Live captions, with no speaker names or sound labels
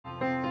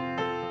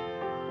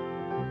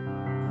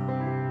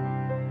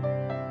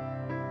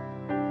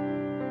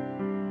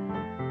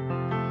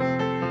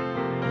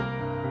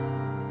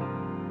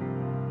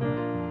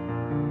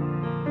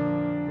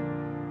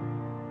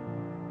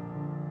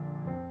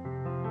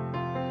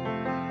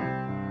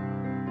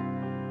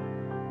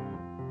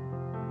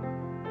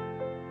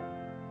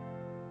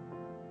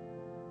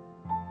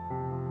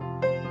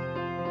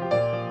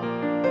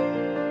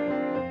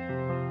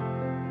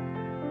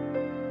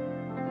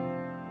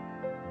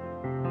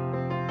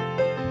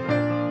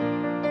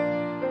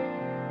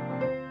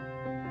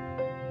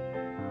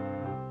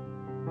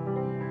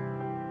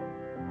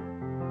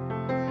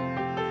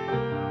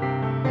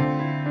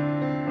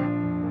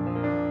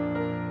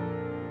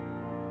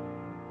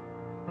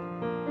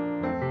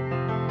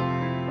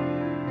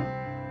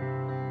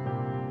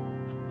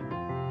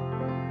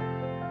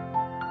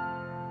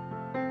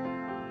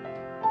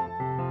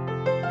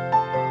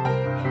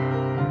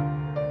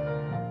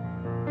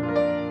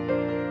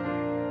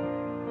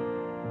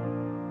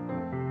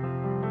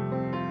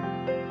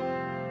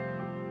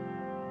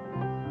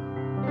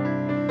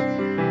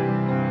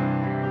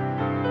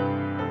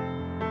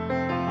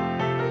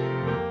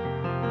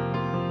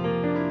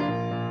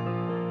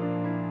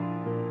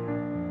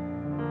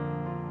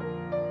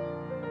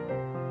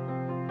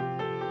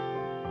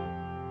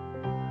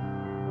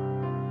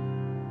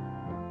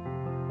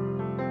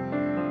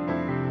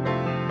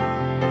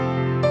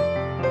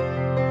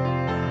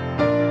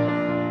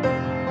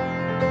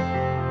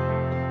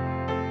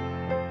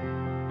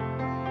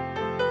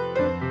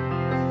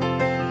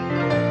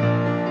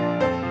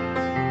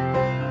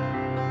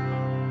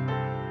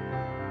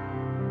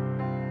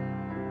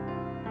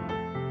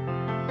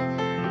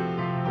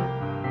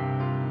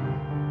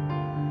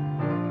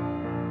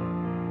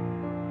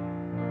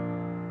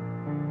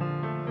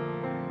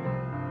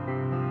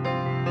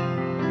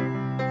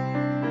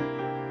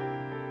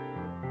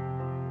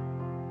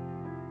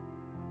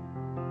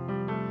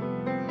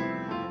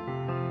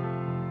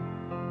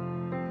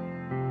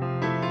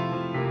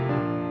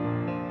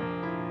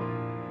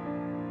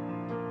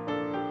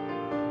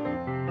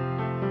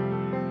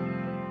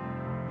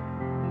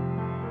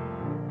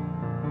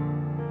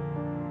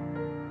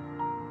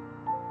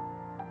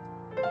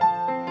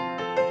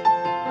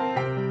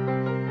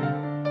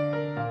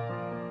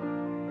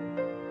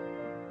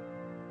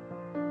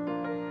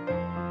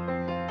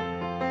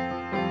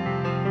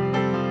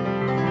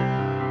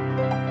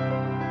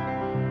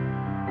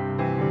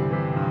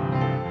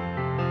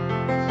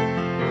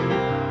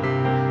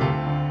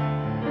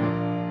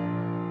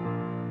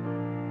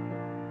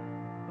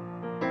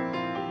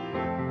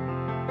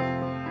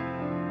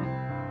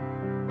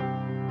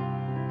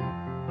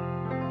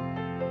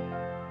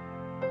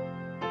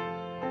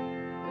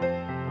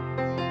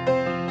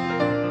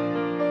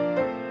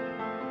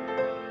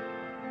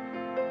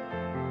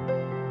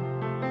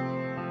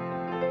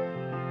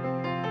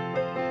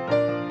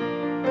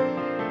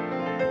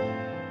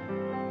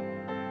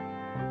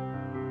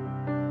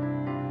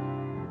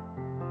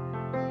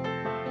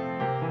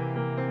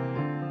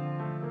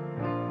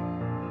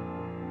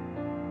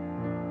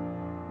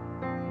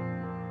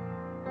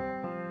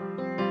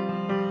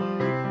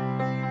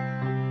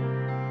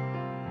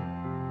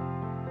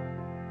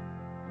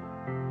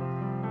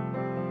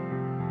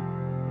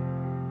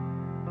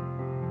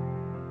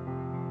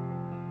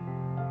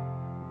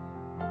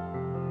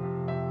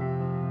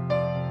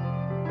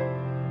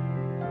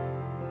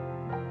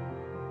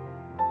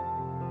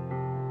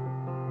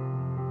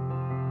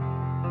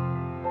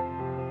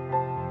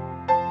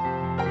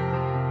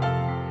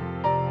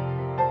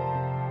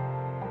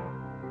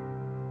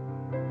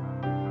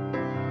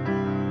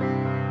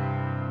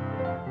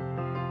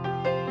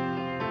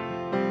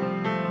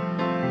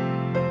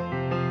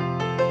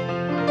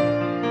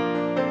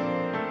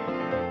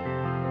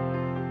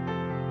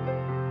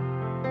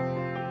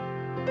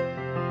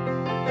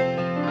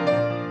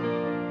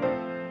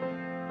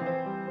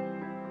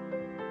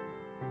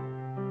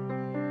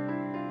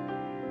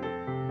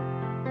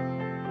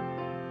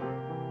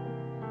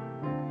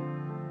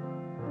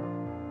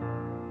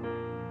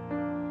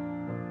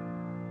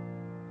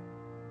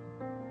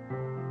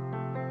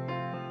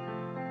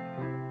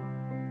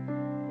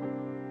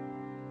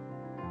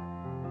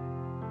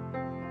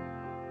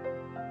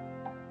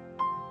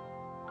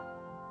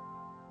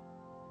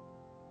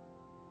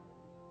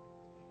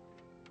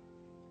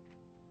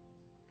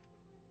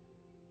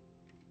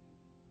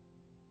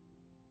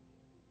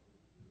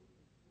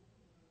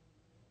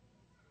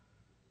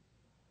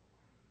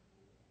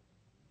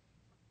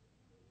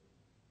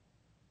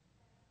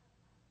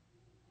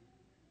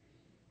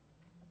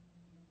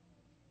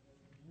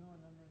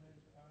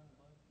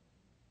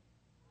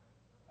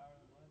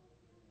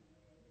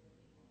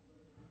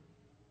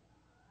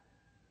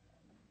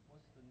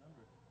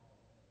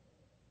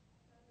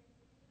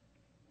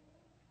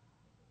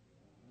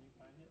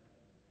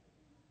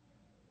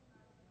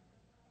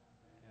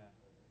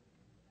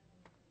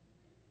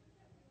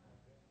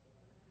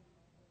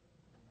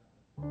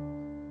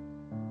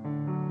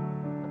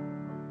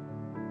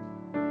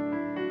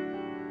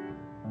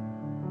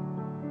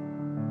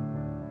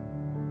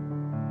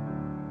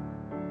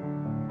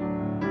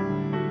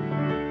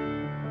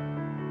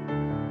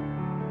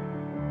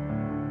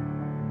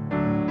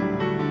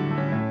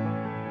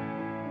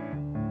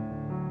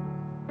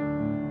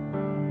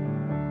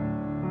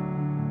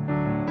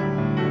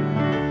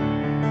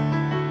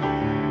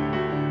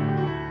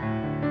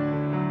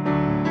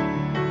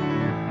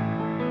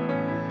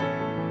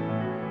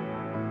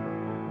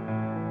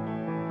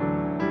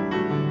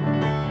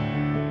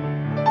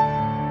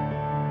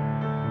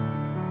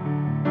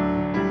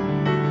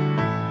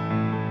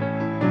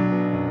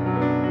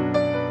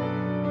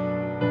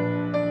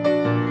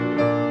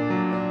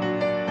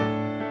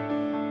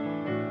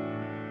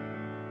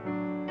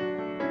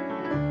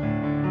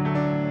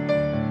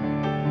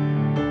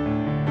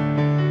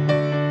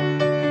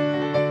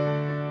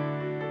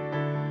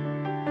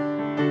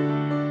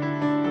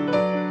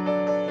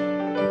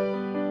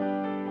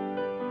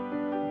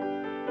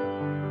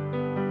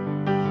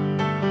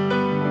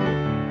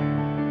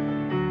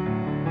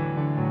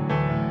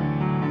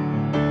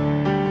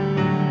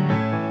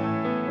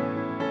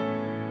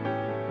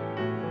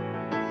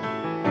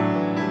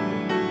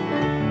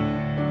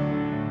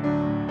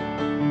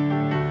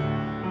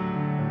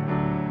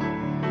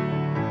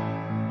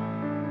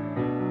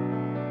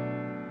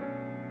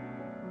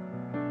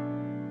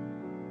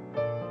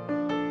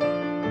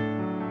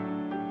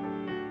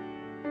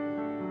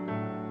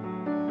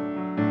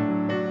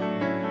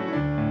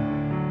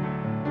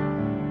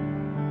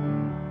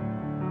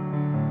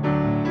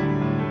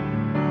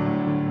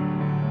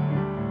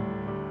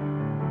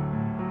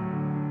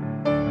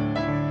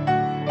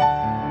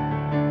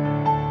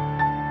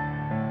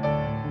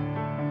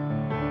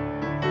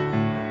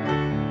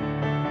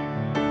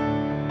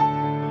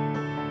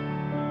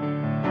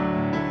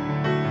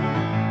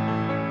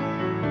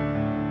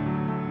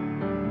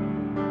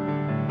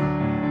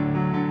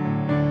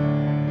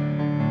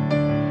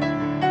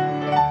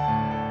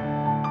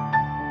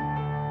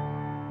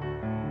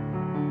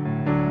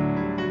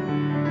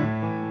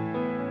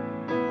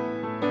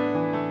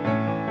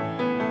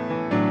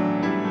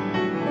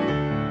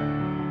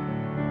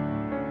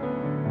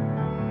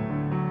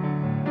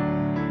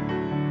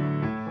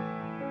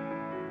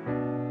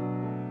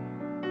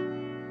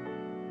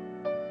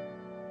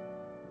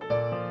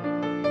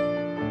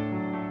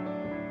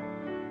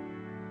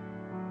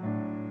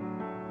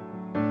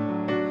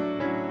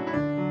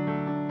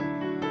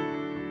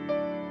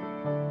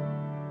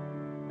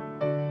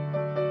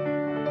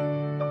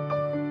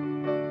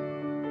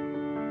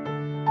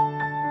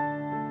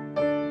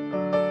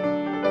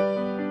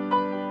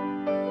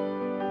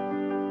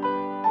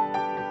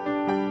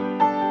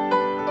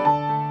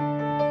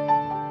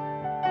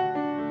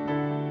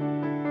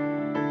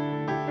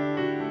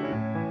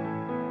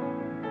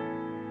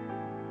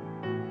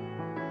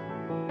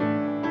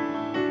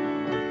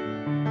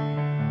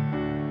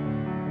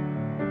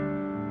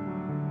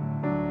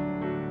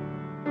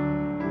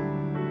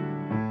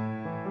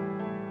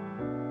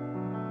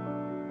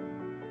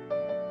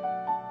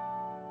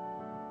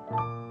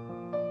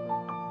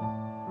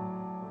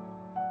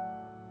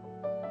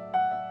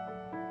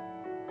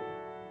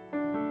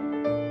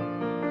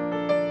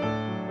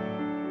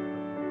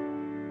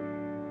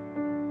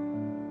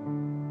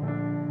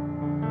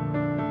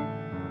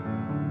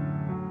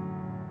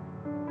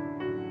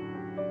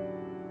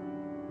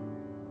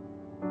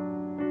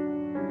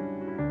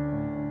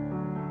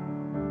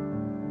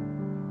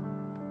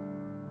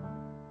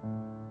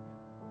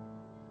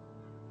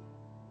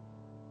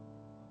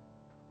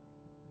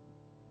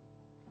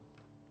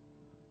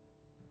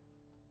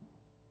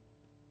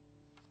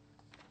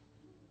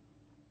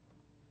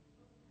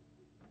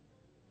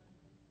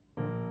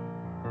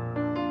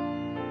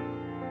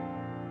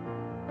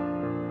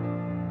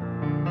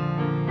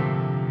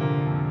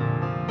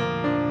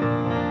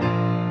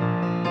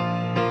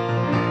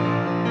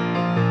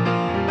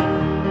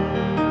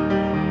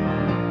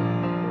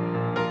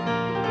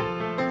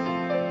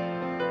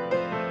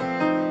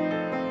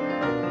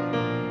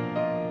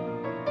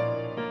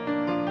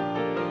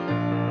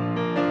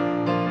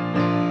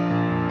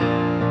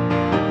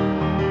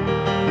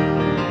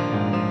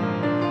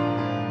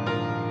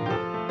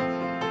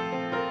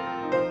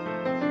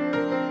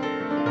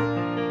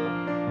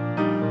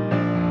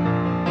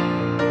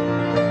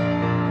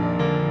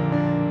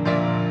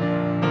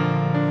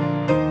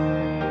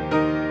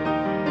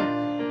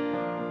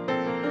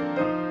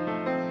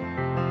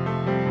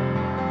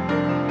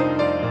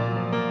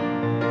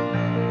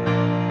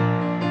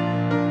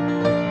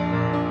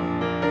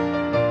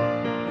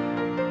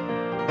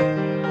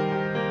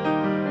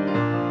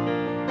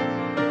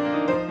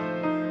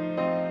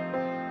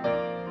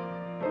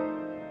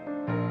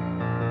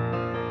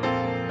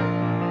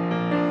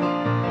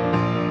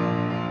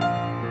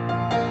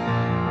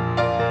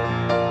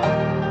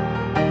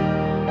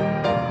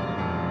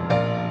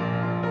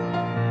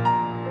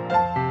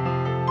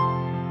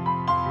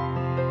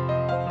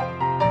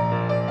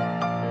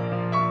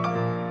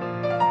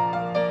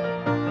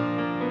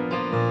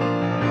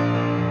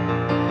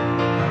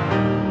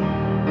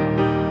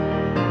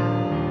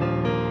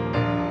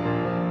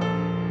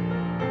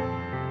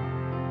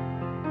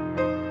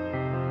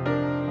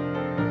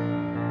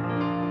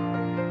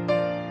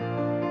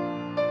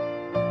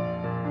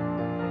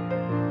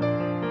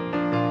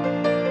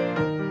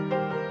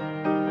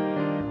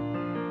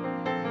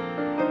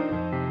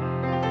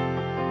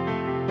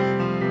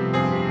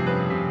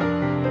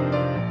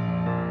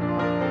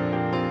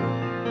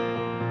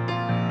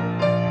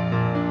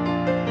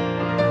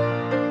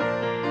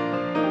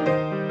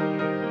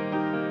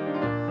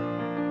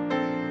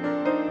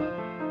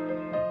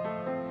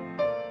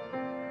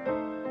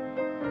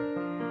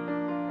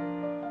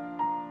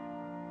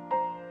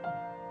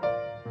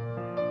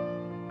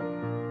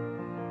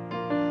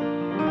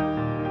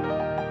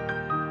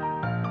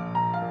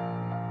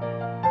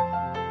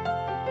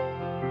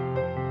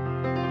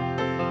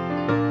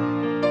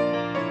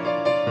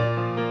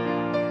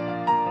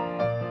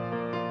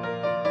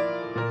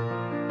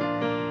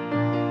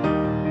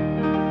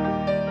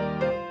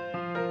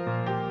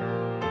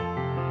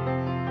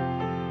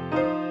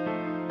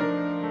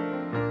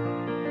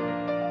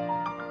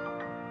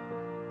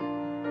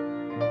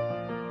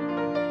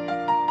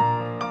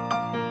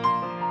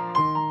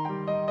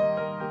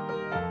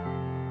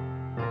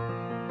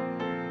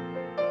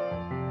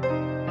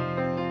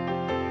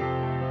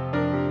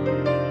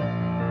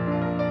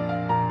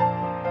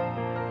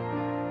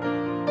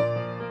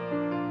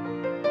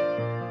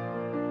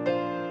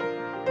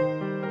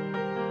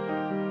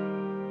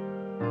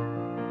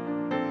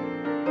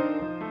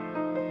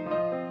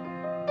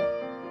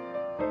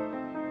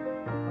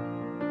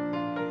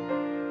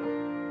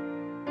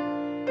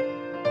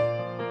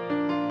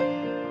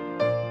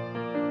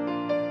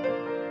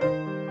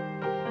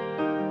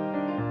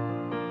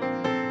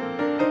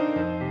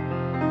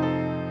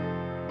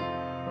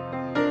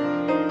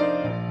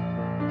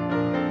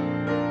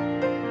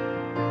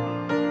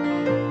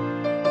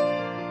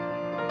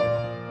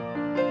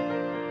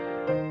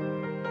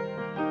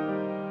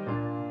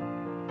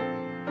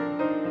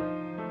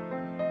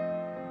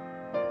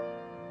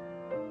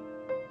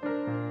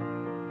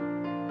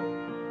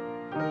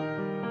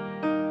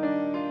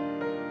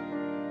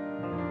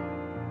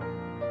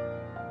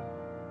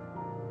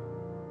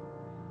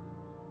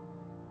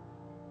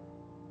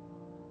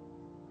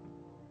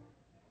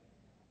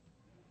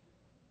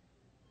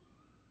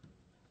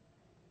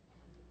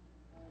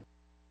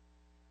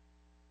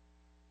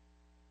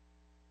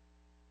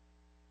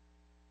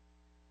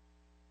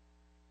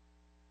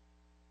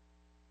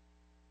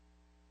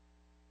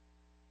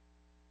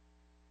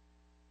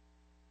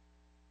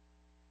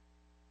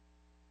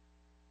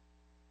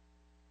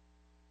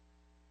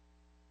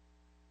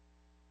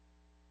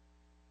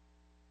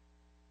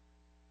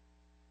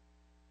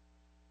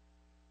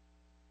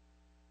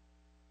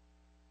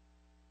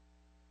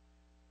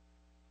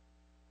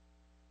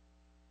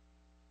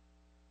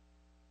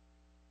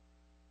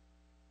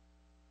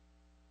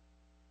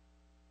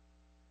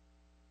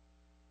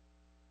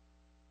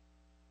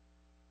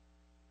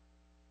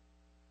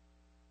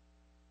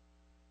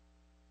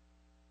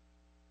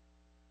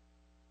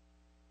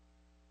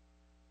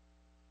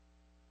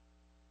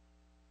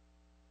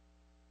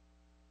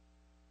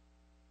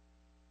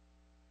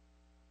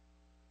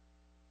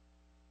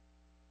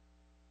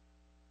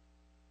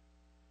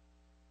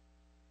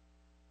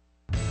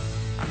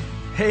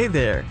Hey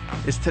there!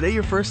 Is today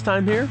your first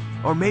time here?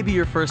 Or maybe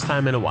your first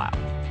time in a while?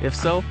 If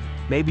so,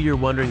 maybe you're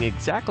wondering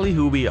exactly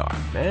who we are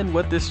and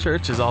what this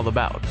church is all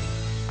about.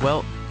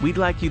 Well, we'd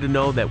like you to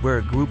know that we're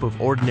a group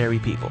of ordinary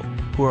people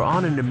who are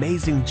on an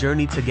amazing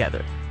journey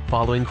together,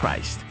 following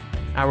Christ.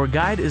 Our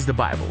guide is the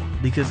Bible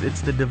because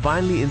it's the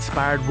divinely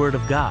inspired Word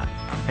of God,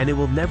 and it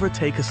will never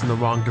take us in the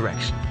wrong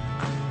direction.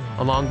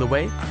 Along the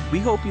way, we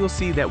hope you'll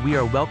see that we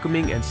are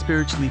welcoming and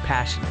spiritually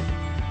passionate,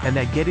 and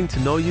that getting to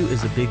know you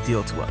is a big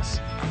deal to us.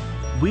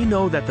 We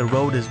know that the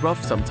road is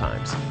rough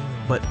sometimes,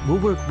 but we'll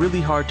work really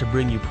hard to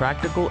bring you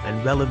practical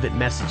and relevant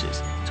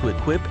messages to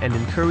equip and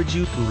encourage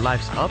you through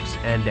life's ups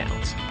and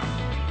downs.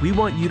 We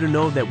want you to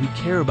know that we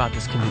care about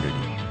this community,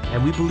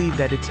 and we believe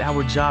that it's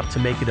our job to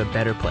make it a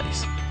better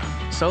place.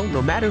 So,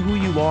 no matter who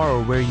you are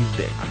or where you've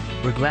been,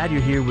 we're glad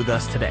you're here with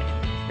us today,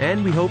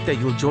 and we hope that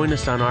you'll join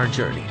us on our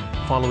journey,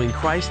 following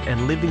Christ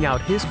and living out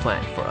His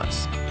plan for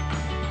us.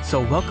 So,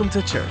 welcome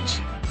to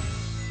church.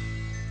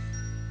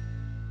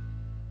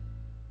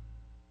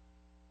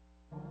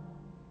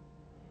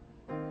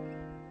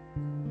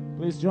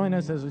 Please join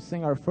us as we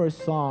sing our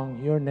first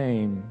song, Your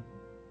Name.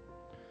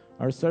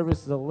 Our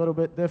service is a little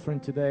bit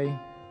different today,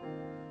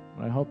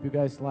 but I hope you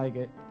guys like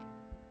it.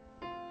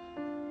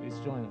 Please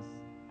join us.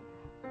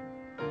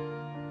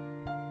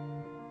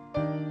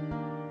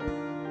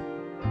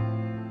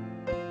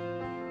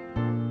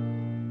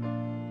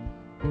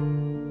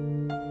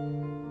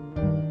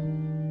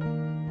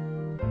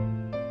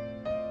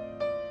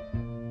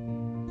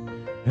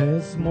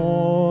 As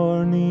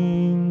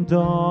morning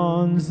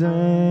dawns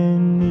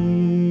and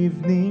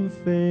evening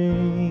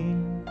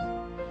fades,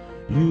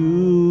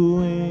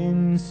 you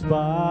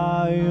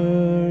inspire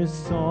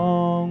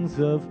songs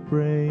of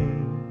praise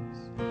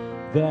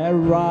that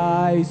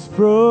rise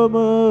from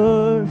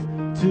earth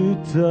to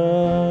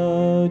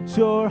touch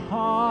your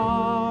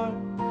heart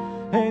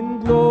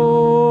and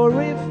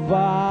glorify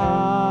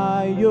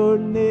your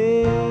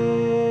name.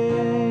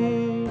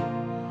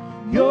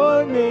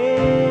 Your name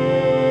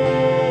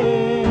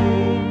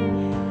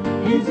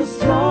is a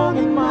strong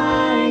and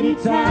mighty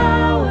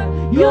tower.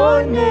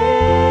 Your name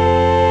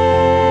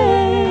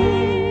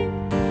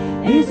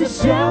is a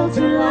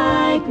shelter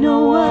like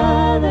no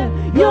other.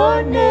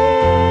 Your name,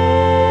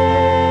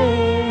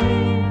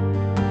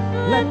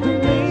 let the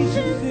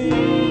nations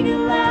sing it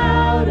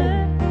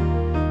louder.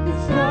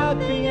 There's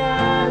nothing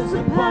has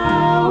the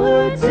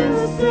power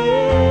to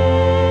save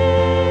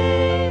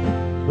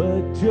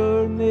but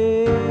your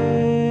name.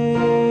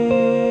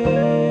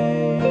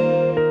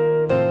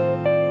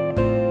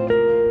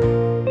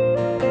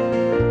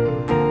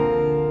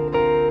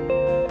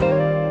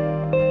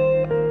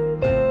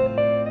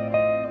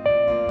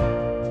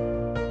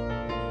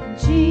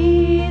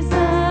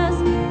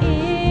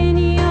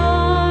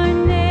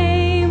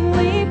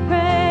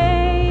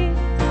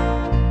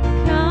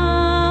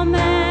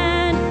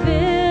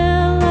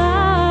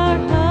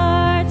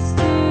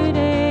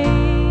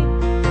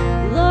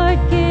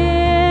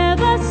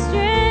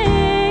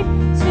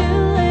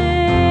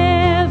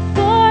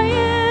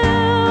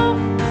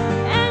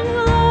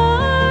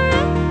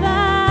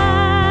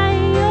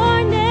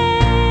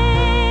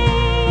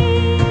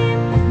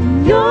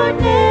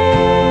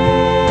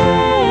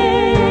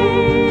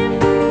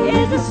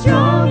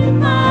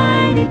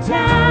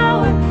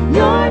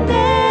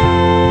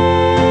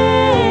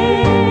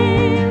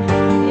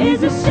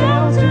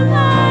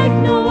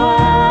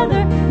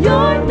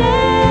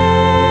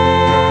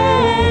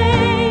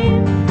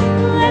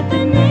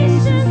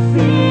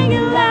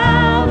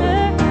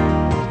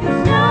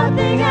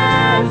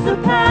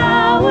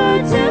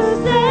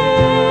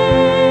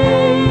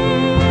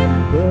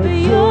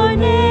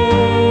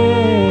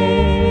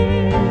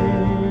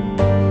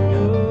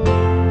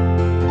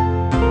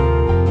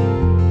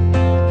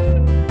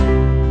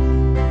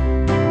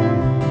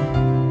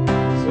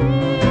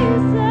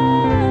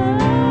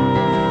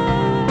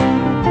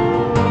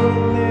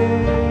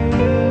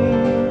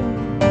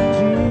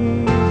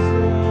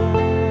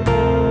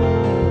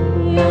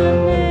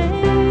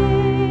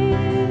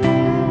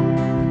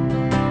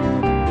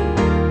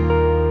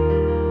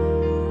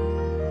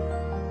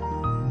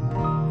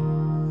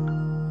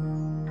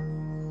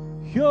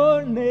 Your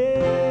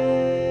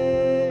name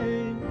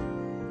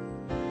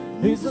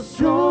is a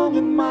strong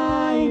and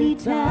mighty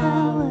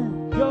tower.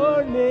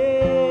 Your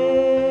name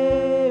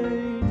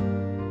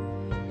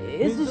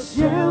is a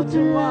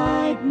shelter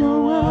like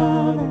no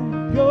other.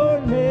 Your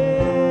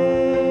name,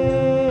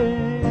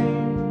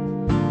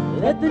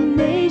 let the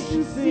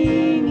nations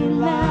sing it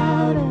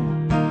louder.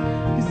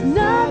 'Cause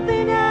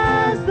nothing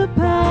has the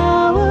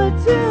power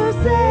to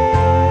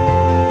save.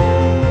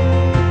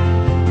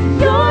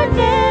 Your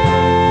name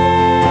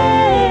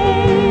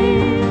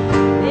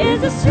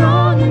is a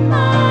strong and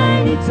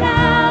mighty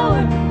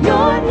tower.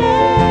 Your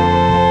name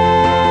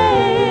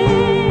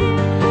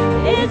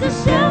is a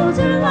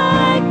shelter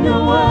like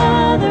no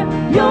other.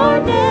 Your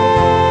name,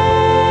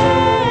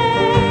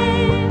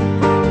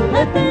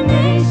 let the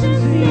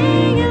nations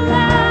sing it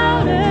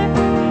louder.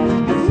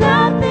 'Cause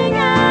nothing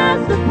has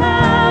the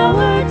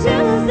power to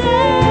save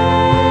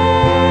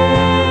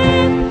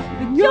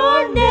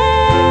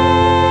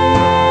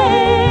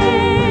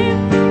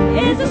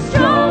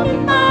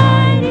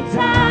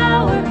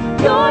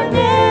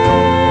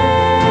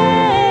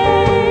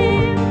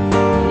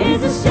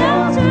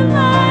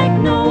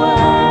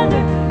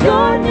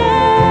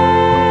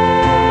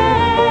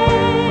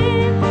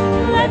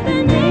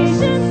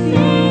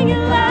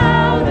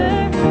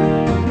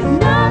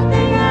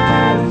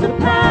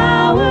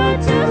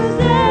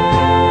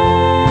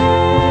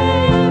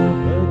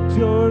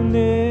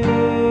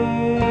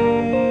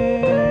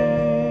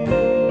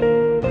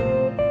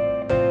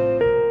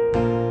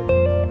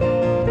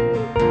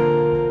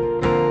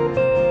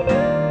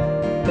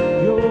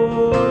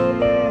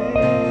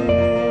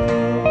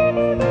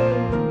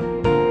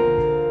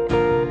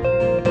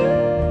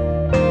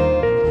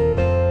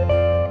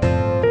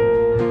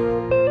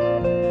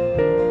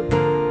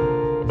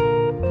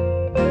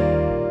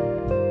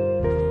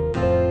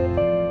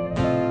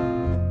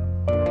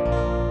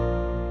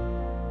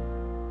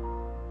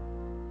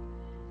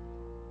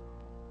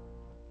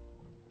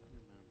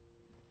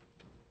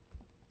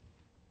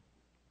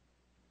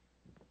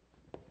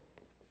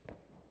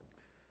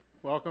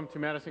Welcome to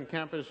Madison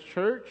Campus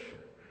Church.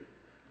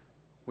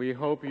 We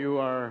hope you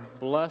are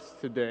blessed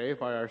today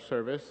by our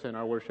service and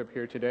our worship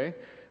here today.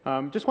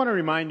 Just want to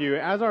remind you,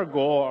 as our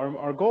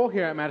goal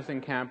here at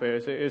Madison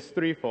Campus is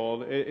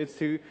threefold. It's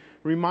to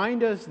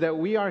remind us that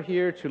we are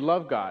here to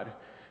love God,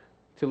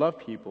 to love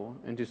people,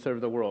 and to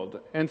serve the world.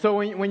 And so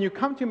when you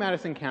come to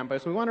Madison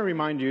Campus, we want to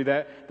remind you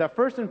that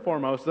first and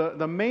foremost,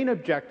 the main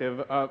objective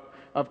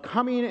of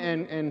coming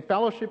and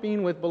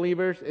fellowshipping with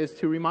believers is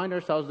to remind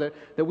ourselves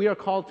that we are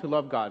called to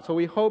love God. So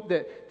we hope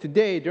that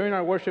today, during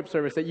our worship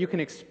service, that you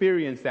can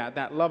experience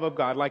that love of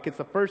God like it's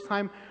the first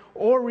time,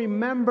 or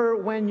remember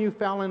when you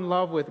fell in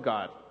love with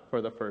God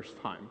for the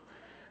first time.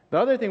 The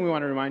other thing we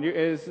want to remind you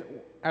is,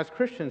 as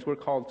Christians, we're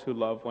called to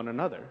love one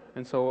another.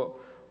 And so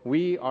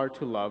we are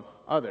to love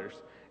others.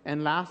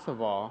 And last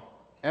of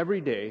all,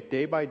 every day,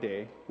 day by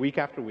day, week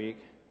after week,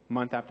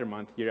 month after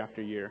month, year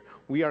after year,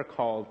 we are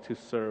called to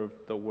serve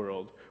the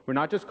world. We're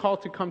not just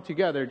called to come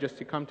together just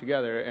to come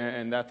together,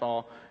 and that's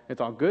all.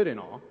 It's all good and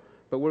all,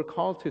 but we're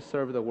called to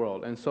serve the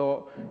world. And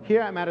so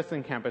here at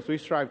Madison Campus, we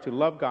strive to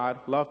love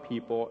God, love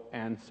people,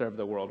 and serve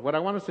the world. What I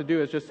want us to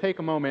do is just take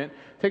about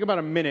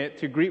a minute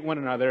to greet one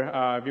another.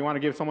 If you want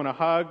to give someone a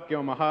hug, give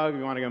them a hug. If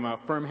you want to give them a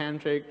firm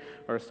handshake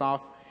or a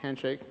soft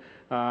handshake,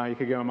 you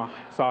could give them a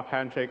soft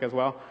handshake as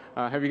well.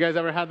 Have you guys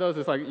ever had those?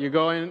 It's like you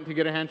go in to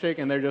get a handshake,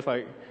 and they're just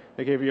like,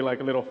 they give you like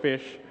a little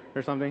fish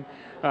or something.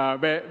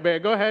 But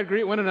go ahead,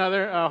 greet one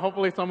another,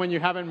 hopefully someone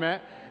you haven't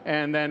met,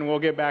 and then we'll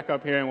get back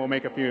up here and we'll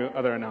make a few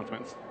other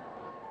announcements.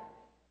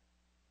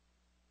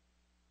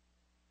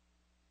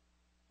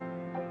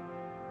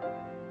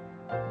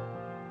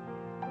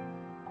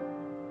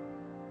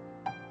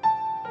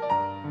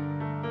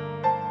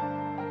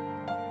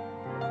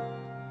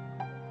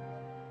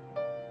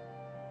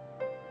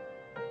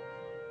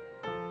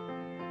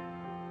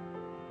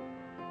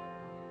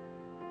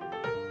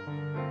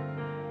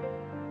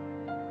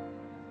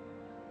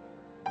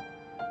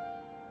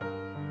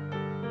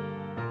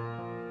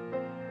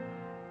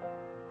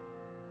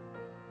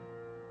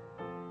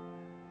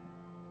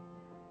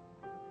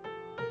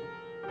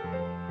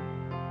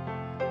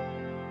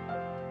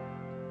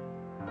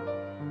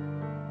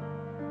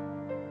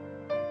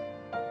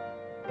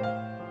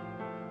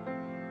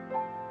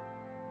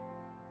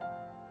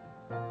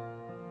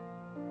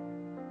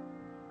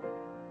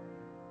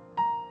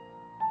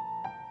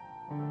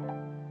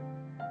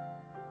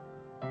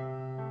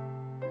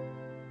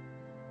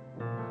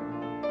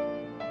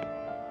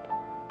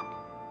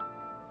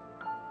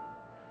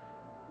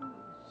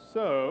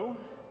 So,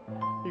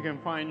 you can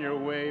find your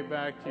way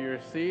back to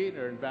your seat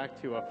or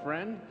back to a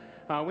friend.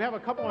 We have a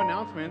couple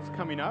announcements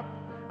coming up.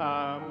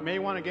 May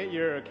want to get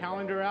your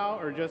calendar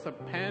out or just a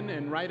pen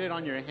and write it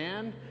on your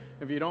hand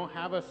if you don't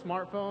have a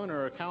smartphone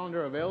or a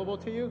calendar available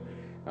to you.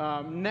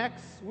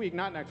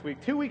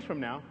 2 weeks from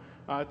now,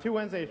 2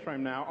 Wednesdays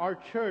from now, our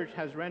church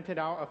has rented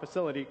out a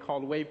facility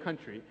called Wave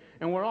Country,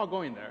 and we're all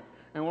going there.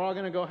 And we're all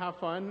going to go have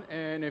fun.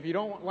 And if you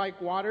don't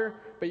like water,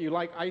 but you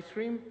like ice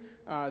cream,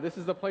 this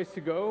is the place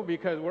to go,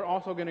 because we're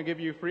also going to give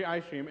you free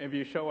ice cream if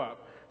you show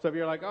up. So if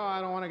you're like, oh,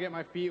 I don't want to get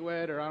my feet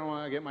wet, or I don't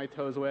want to get my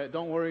toes wet,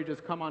 don't worry,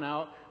 just come on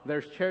out.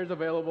 There's chairs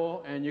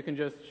available, and you can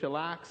just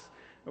chillax,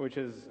 which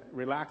is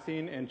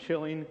relaxing and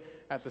chilling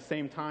at the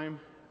same time.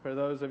 For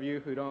those of you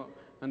who don't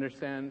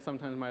understand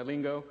sometimes my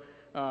lingo,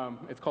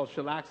 it's called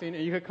chillaxing,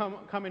 and you could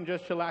come and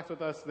just chillax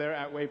with us there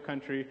at Wave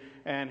Country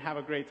and have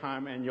a great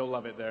time, and you'll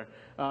love it there.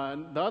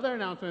 The other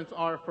announcements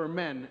are for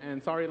men,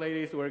 and sorry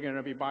ladies, we're going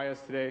to be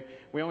biased today.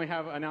 We only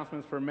have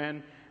announcements for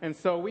men, and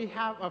so we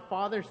have a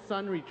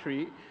father-son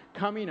retreat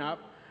coming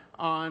up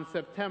on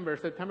September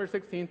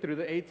 16th through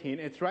the 18th.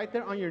 It's right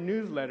there on your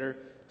newsletter.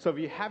 So if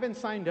you haven't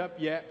signed up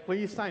yet,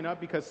 please sign up,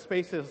 because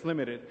space is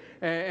limited.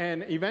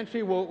 And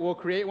eventually we'll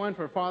create one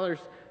for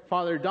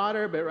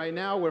father-daughter, but right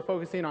now we're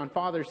focusing on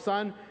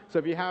father-son. So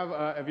if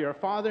you're a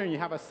father and you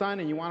have a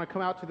son and you want to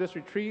come out to this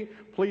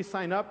retreat, please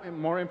sign up, and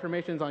more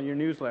information is on your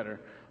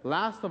newsletter.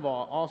 Last of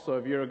all, also,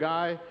 if you're a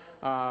guy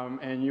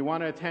and you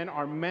want to attend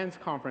our men's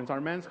conference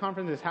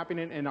is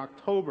happening in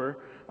October.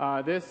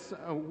 This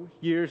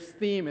year's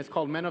theme is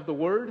called Men of the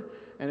Word,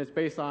 and it's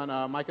based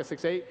on Micah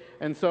 6:8.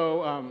 And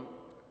so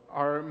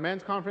our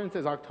men's conference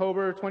is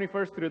October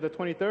 21st through the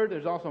 23rd.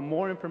 There's also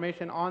more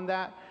information on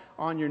that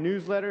on your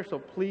newsletter, so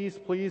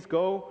please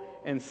go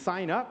and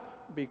sign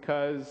up,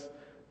 because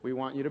we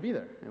want you to be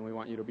there and we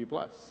want you to be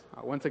blessed.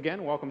 Once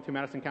again, welcome to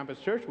Madison Campus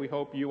Church. We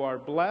hope you are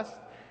blessed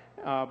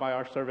by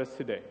our service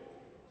today.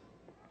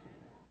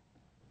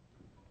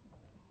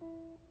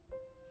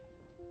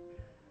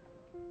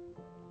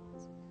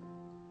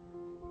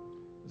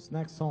 This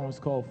next song is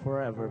called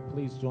Forever.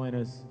 Please join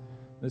us.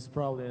 This is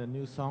probably a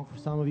new song for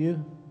some of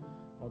you.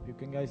 Hope you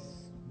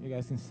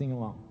guys can sing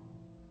along.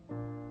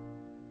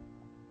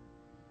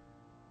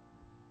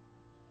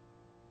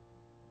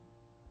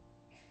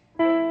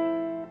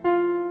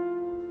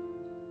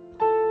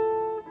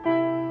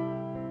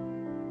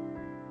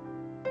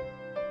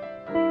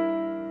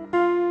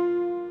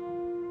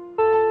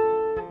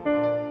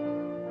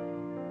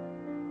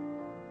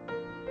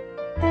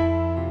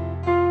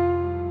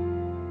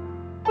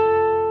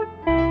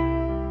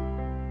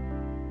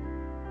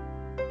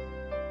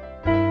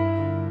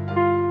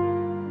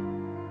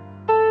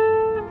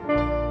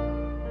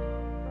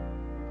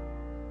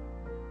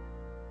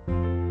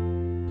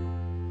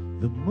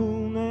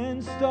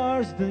 morning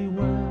stars they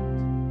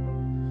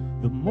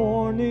wept, the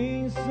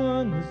morning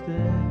sun was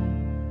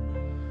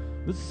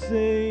dead, the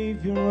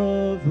Savior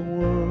of the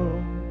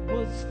world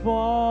was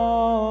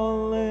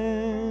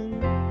fallen.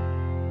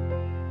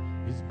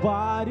 His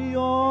body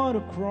on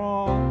a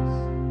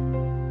cross,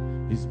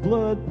 His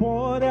blood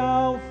poured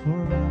out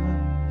for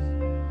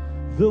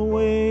us, the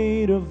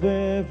weight of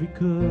every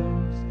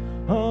curse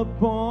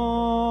upon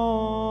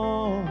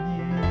Him.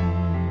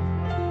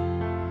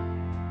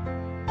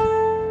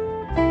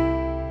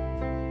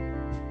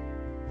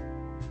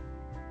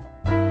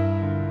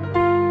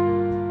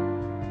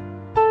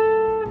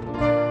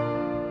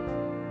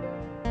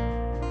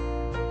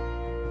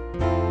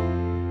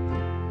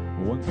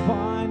 One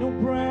final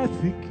breath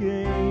He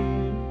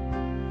gave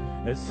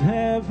as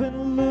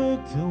heaven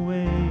looked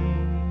away.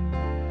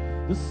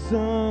 The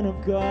Son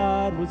of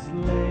God was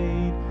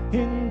laid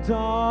in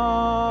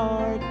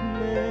darkness.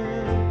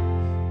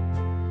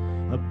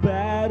 A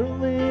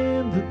battle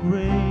in the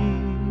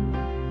grave,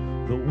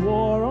 the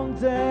war on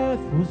death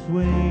was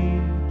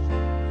waged.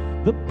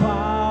 The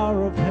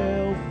power of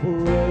hell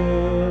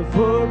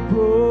forever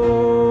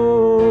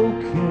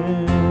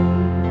broken.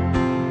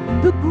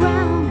 The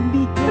ground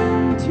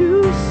began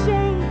to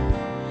shake,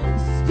 the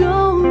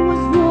stone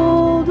was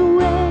rolled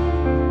away.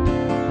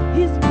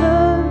 His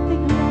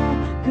perfect love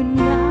could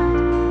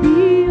not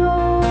be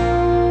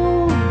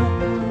overcome.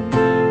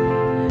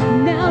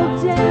 Now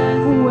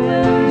death,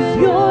 where is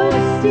your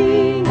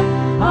sting?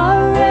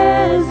 Our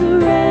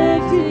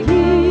resurrected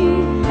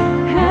King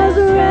has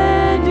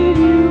rendered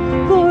you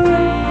forever.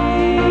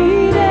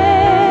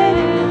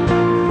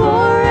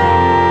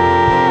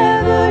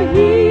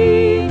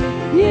 He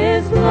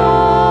is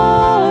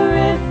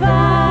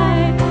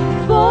glorified.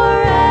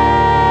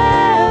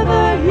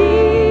 Forever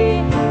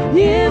He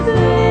is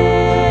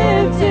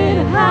lifted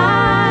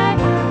high.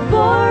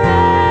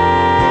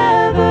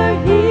 Forever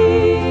He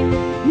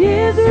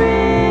is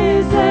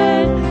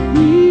risen.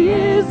 He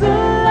is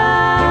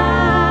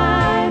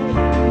alive.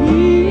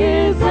 He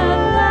is alive.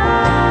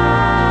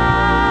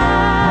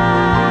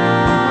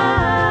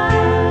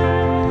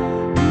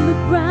 The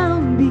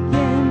ground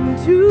began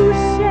to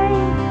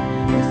shake,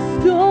 the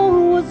stone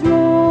was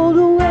rolled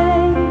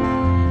away.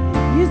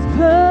 His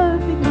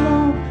perfect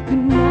love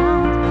could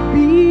not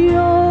be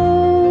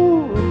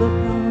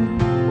overcome.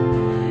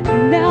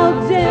 Now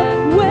death,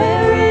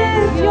 where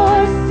is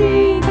your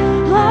sting?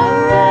 Our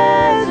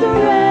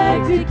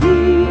resurrected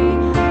King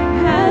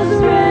has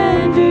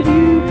rendered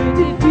you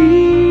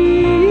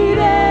defeated.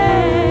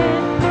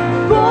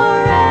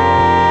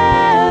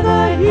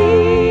 Forever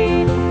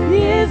He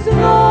is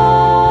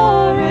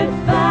glorified.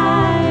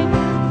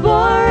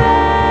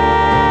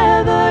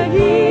 Forever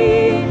He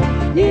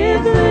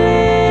is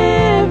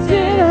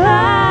lifted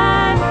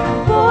high.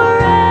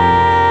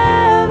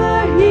 Forever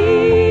He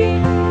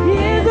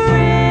is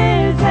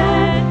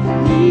risen.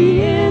 He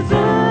is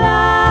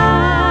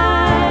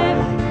alive.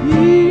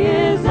 He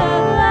is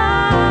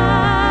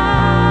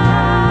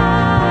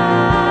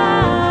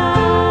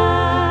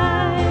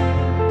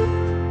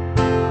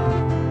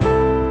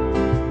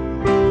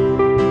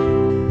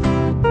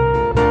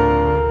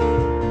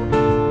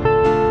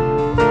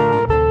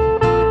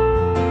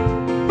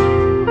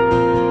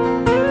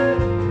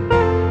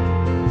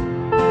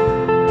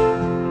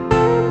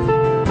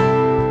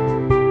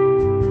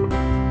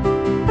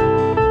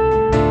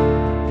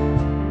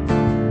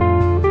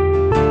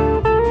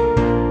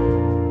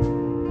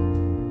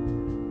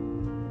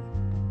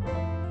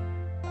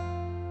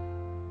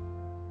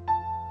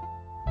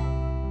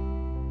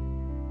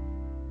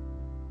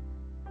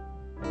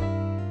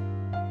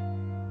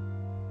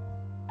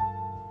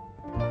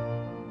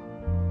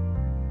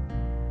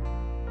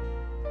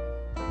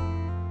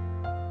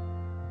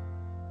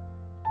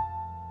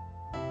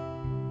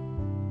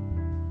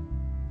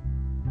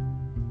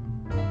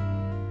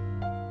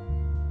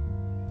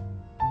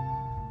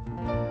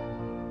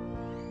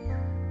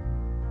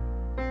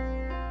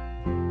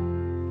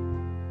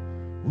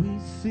We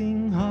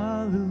sing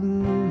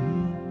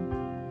hallelujah,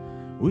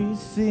 we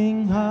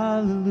sing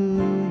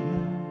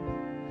hallelujah,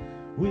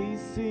 we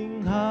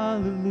sing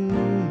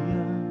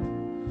hallelujah.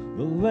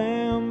 The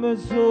Lamb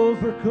has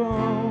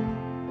overcome.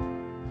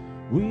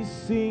 We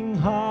sing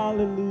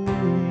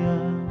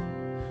hallelujah,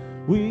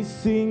 we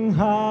sing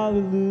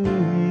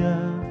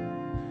hallelujah,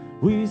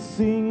 we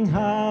sing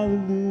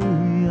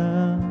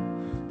hallelujah.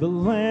 The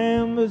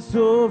Lamb has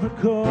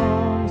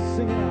overcome.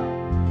 Sing it out.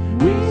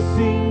 We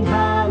sing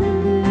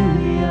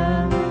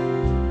hallelujah,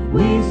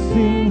 we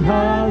sing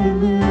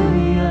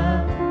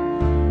hallelujah,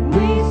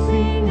 we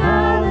sing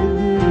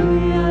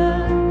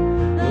hallelujah.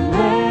 The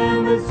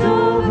Lamb has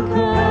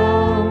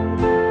overcome.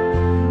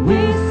 We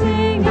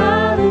sing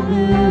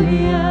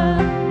hallelujah,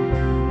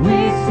 we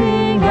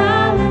sing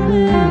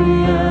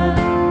hallelujah,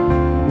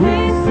 we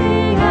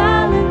sing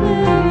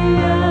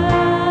hallelujah.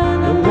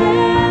 The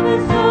Lamb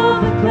has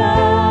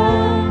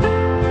overcome.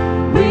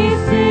 We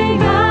sing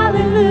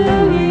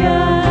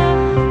hallelujah,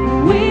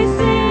 we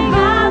sing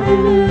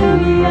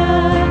hallelujah,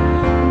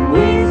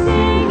 we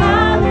sing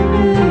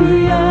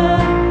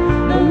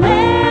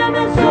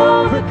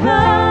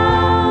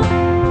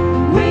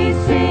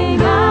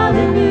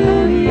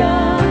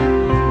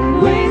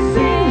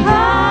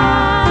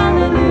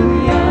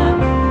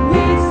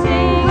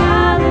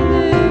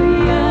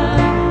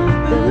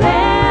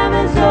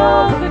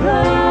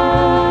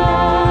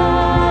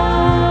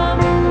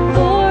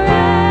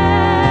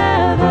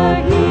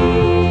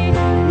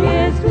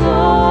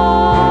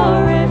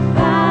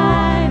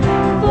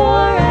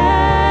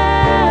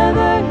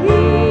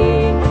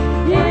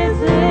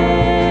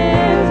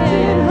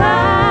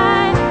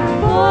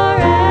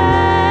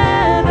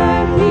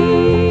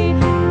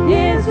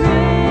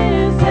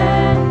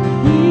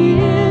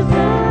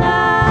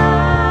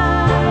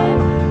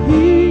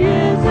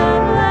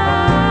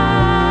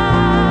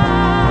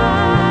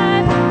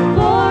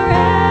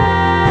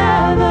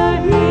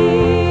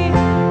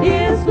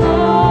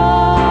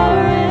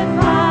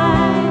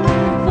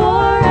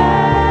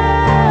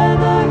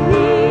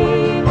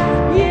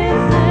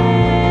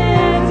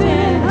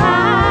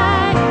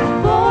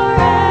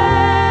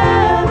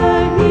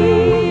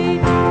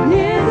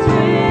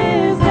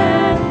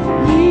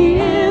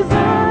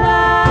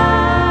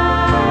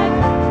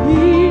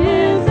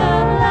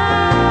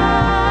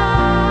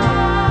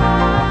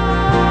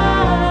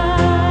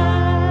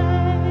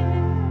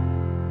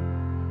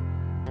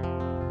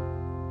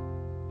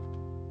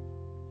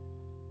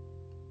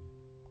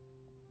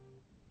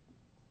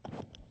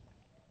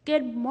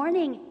Good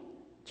morning,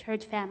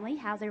 church family.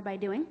 How's everybody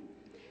doing?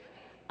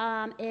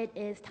 It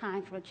is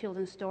time for a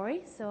children's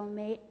story, so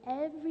may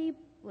every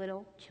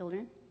little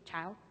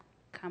child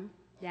come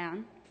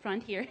down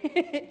front here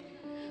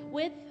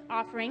with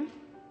offering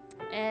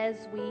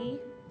as we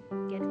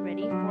get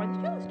ready for the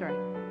children's story.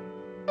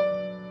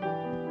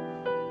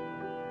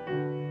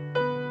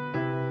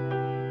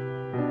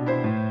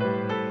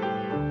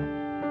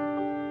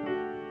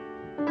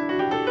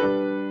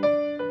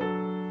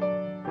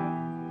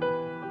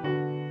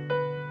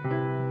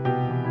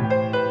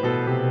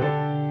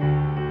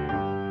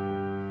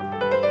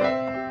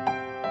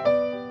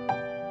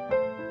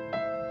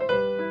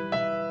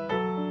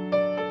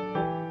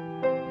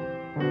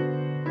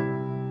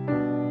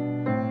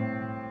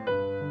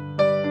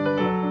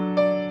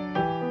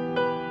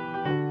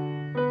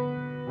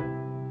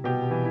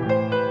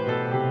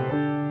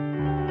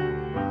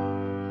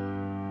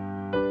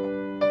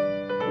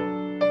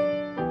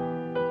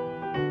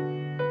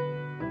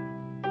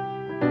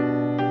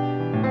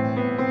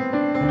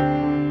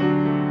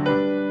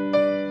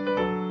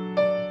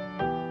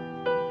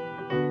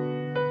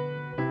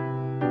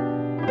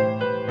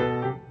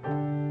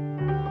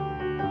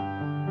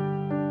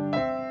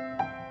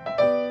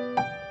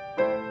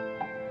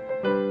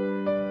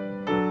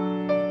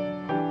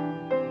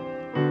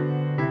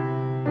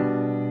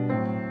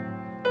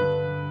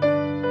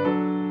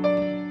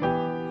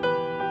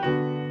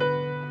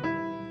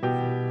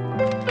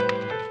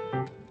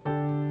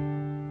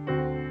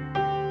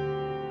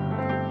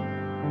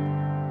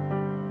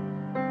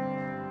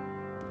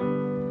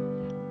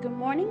 Good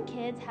morning,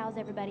 kids. How's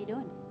everybody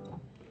doing?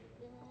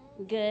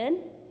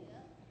 Good?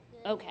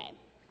 Okay.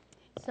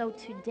 So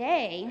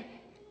today,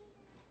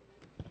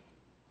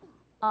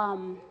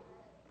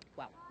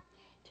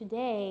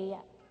 today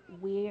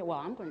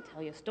I'm going to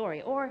tell you a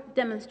story or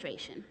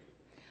demonstration.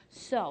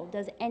 So,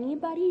 does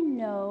anybody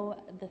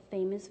know the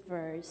famous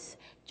verse,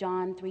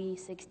 John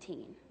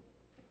 3:16?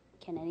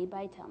 Can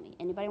anybody tell me?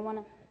 Anybody want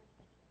to?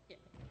 Yeah.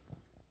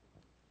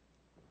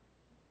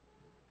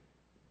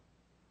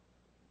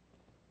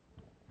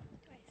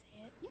 Do I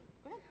say it? Yeah,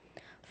 go ahead.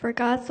 For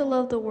God so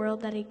loved the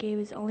world that he gave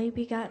his only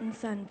begotten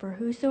Son, for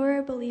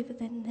whosoever believeth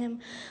in him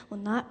will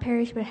not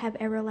perish but have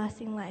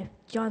everlasting life.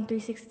 John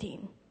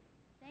 3:16.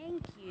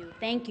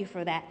 Thank you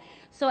for that.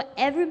 So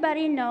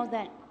everybody knows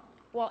that,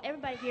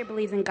 everybody here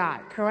believes in God,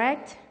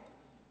 correct?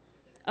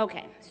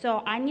 Okay,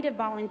 so I need a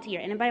volunteer.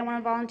 Anybody want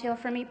to volunteer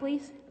for me,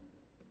 please?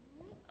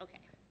 Okay,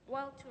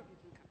 well, two of you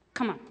can come.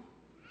 Come on.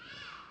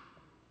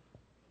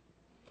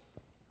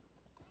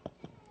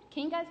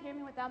 Can you guys hear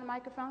me without a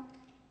microphone?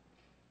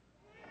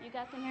 You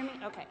guys can hear me?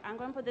 Okay, I'm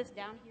going to put this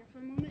down here for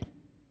a moment.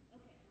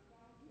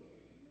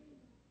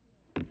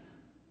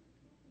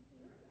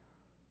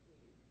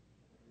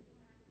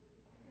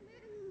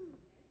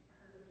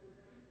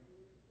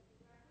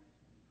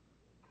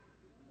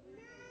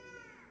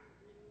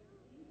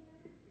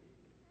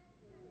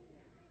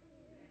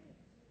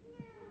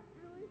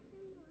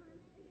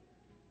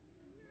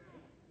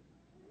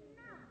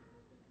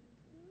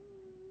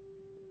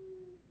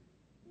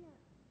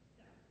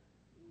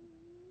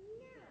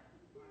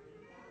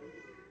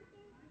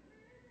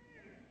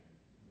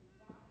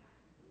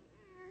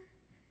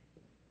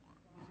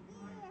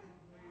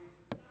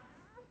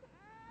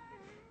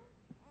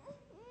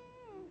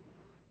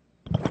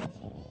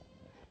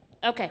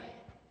 Okay.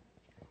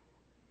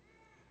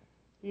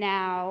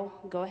 Now,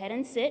 go ahead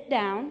and sit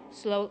down.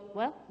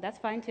 That's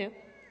fine too.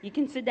 You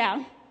can sit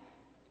down.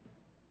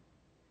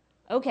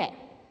 Okay.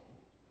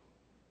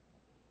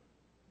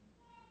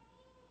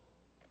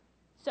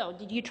 So,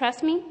 did you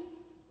trust me?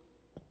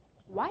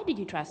 Why did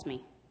you trust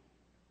me?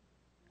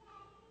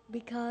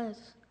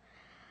 Because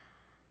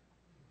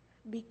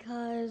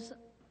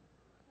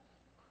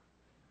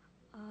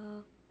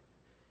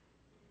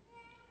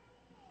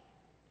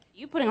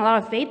You're putting a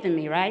lot of faith in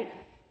me, right?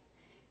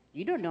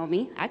 You don't know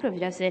me. I could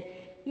have just said,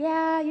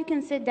 yeah, you can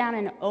sit down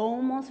and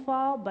almost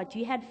fall, but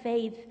you had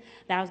faith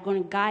that I was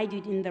going to guide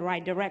you in the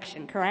right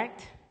direction,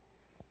 correct?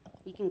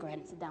 You can go ahead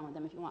and sit down with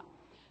them if you want.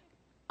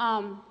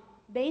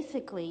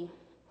 Basically,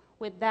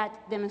 with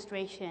that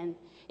demonstration,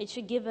 it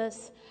should give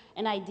us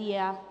an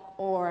idea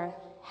or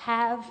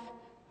have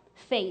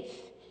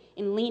faith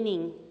in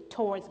leaning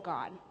towards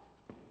God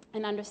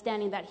and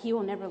understanding that he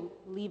will never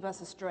leave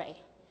us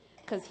astray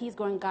because he's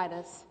going to guide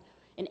us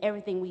in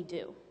everything we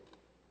do.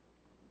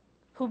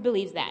 Who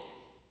believes that?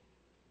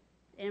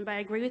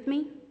 Anybody agree with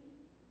me?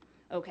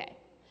 Okay.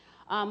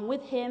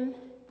 With him,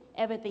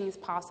 everything is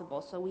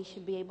possible, so we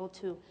should be able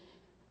to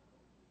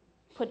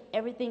put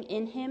everything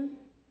in him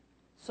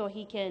so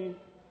he can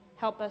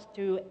help us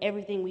through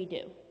everything we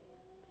do.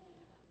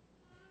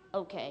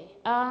 Okay.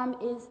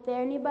 Is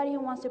there anybody who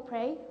wants to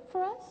pray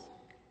for us?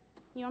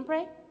 You want to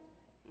pray?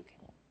 Okay.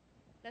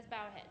 Let's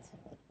bow our heads.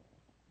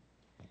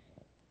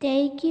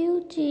 Thank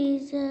you,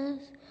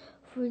 Jesus,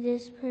 for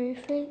this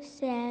perfect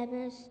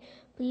Sabbath.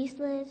 Please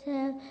let us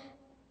have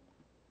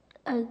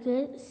a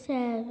good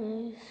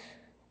Sabbath.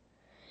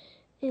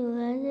 And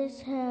let us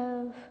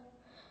have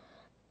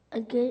a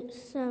good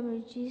summer.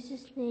 In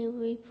Jesus' name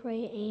we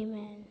pray,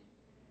 amen.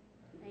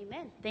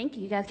 Amen. Thank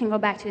you. You guys can go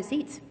back to your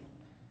seats.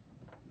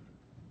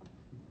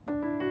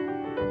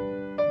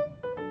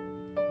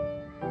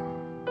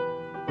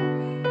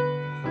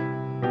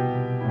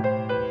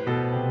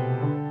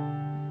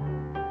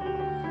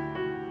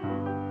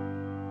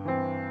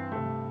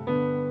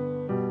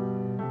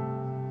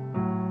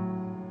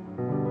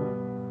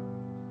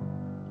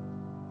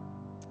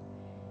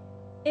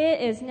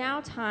 It is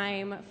now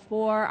time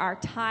for our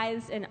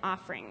tithes and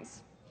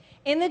offerings.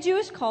 In the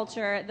Jewish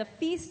culture, the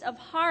Feast of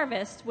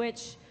Harvest,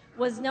 which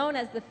was known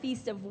as the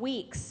Feast of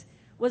Weeks,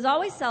 was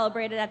always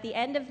celebrated at the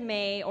end of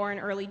May or in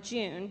early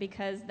June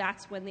because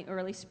that's when the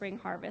early spring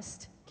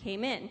harvest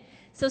came in.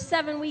 So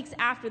 7 weeks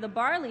after the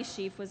barley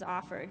sheaf was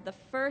offered, the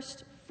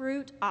first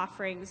fruit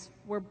offerings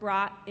were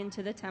brought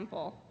into the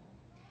temple.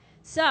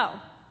 So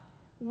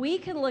we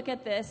can look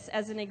at this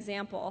as an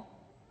example.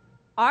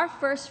 Our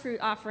first fruit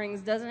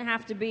offerings doesn't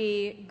have to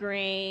be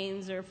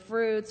grains or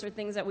fruits or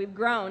things that we've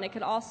grown. It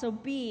could also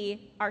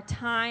be our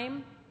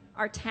time,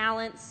 our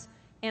talents,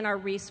 and our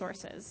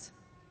resources.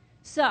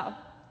 So,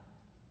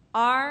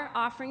 our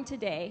offering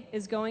today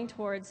is going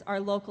towards our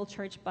local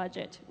church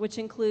budget, which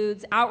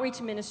includes outreach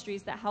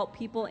ministries that help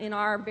people in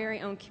our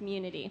very own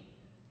community.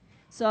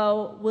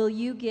 So, will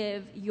you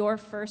give your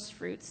first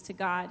fruits to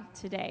God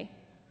today?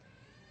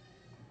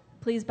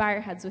 Please bow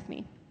your heads with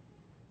me.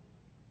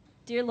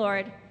 Dear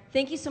Lord,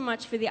 thank you so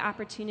much for the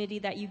opportunity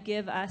that you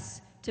give us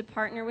to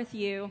partner with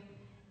you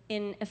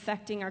in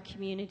affecting our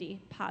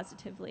community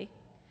positively.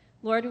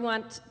 Lord, we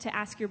want to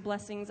ask your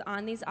blessings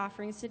on these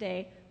offerings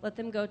today. Let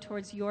them go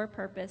towards your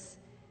purpose.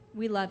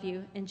 We love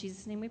you. In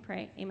Jesus' name we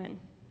pray. Amen.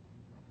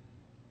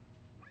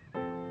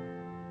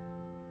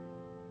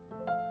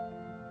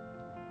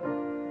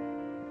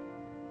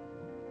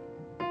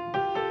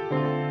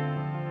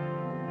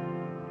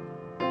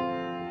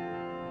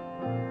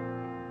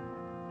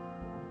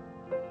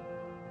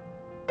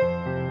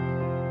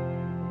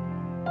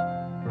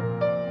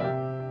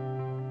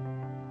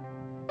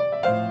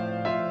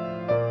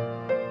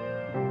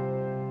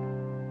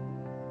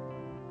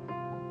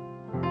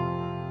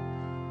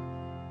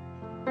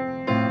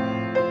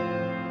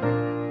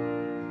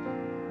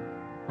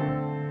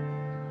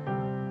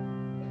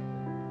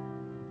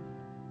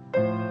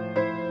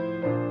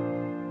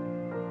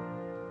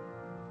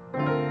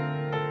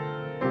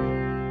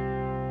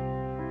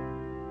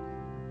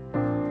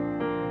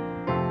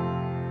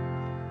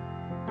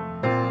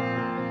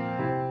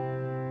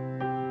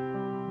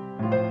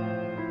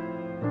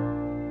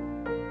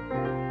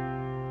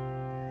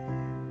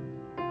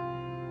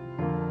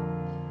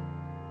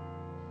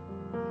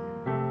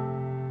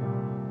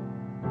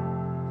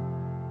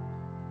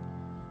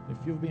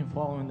 If you've been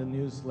following the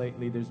news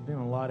lately, there's been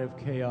a lot of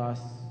chaos,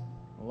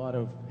 a lot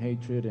of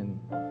hatred and,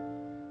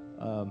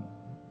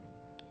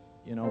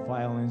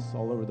 violence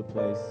all over the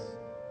place.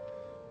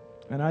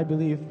 And I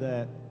believe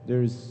that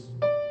there's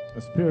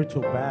a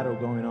spiritual battle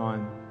going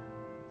on,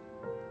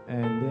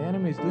 and the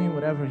enemy is doing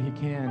whatever he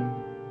can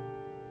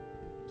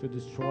to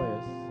destroy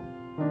us.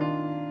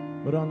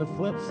 But on the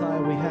flip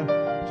side, we have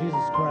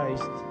Jesus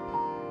Christ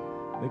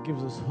that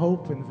gives us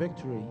hope and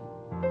victory.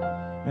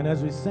 And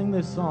as we sing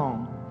this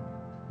song,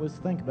 let's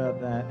think about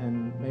that,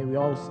 and may we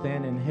all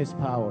stand in his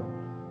power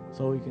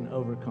so we can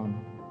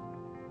overcome.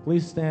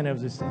 Please stand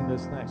as we sing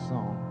this next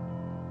song,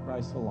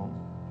 Christ alone.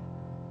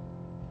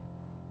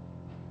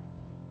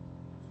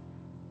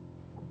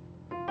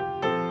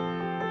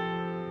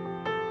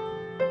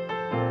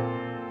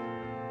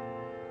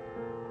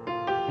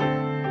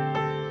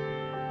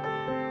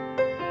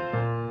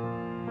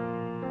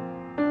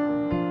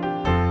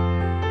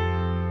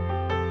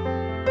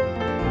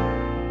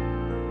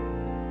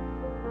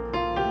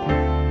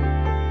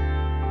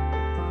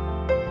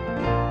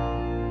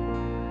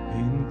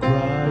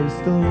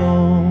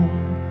 Alone,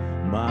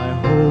 my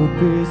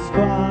hope is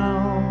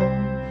found.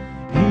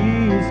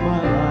 He is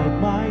my light,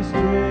 my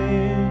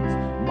strength,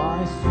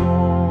 my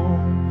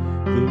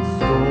song. This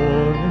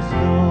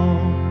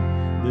cornerstone,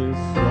 this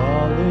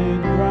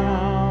solid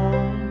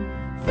ground,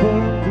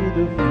 firm through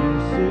the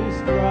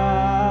fiercest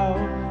drought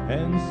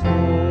and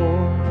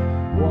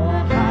storm.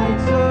 What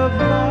heights of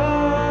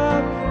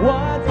love,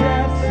 what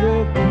depths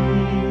of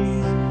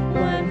peace,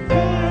 when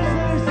fears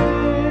are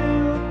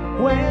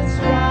still, when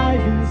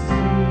striving cease.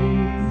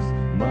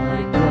 My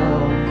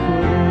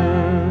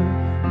comforter,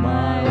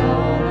 my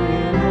all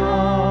in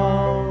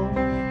all,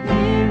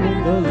 here in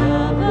the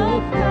love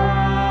of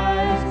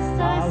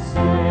Christ I'll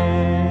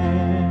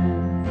stand.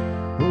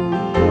 Oh,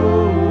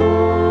 oh,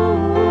 oh,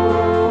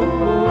 oh,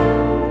 oh,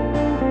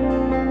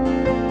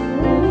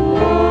 oh,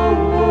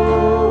 oh,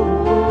 oh.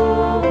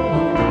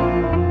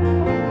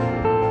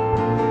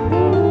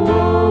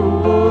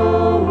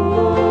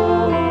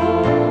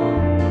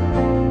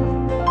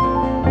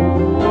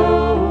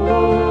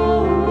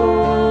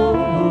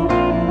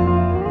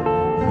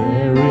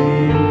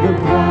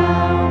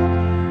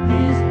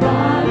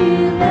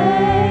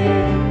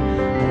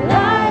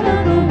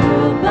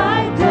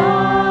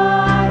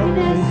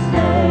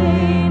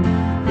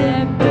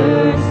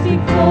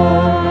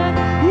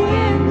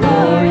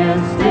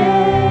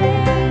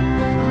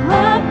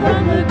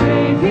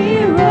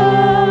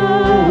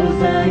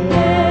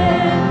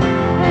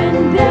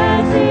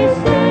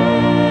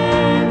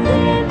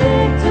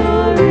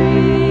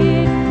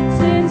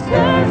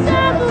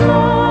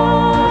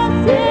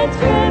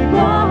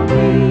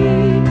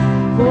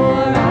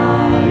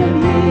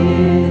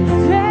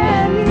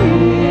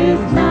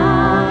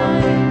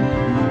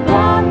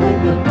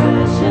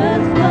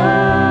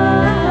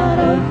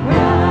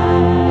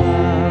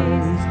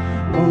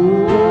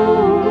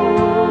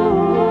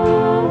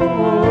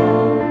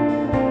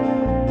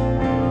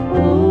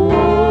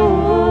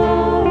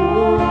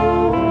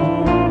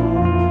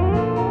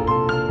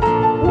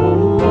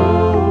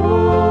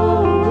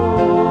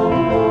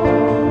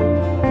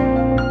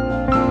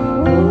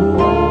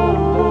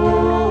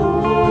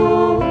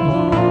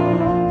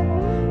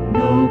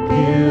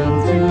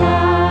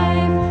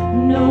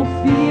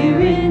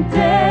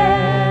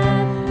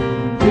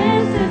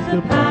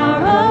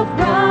 of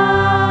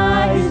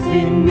Christ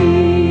in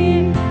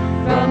me,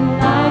 from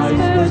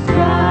life's first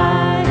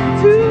cry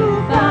to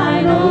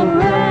final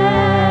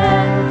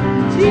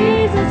breath.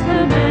 Jesus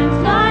commands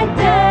my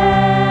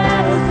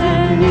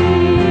destiny.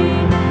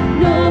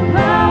 No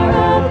power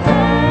of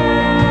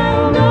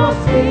hell, no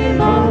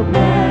scheme of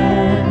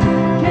man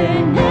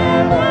can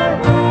ever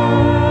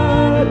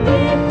ward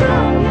me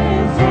from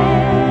his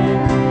hand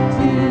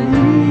till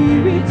he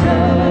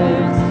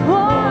returns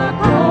or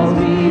calls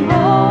me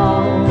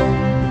home.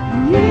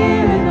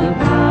 Here in the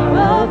power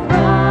of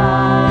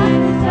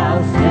Christ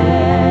I'll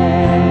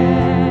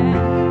stand.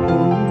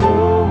 Oh,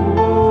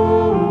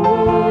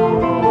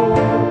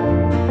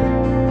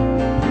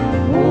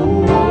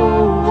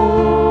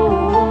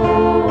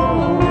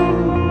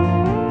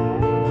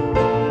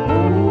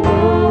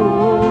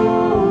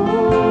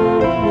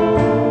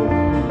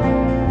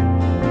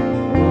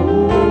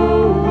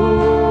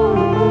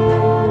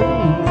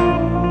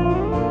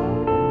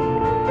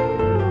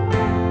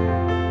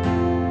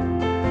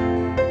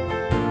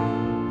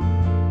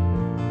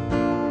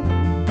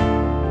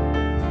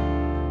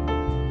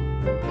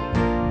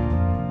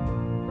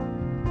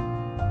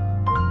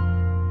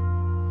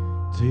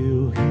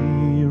 till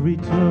he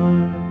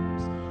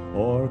returns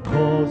or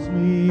calls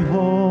me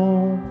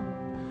home.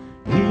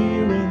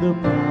 Here in the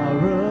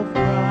power of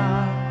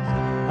Christ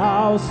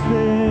I'll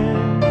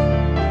stand.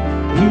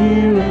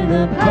 Here in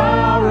the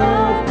power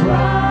of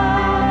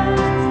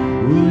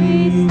Christ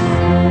we stand.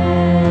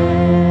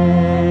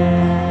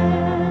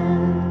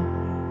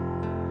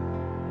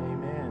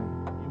 Amen.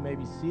 You may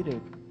be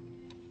seated.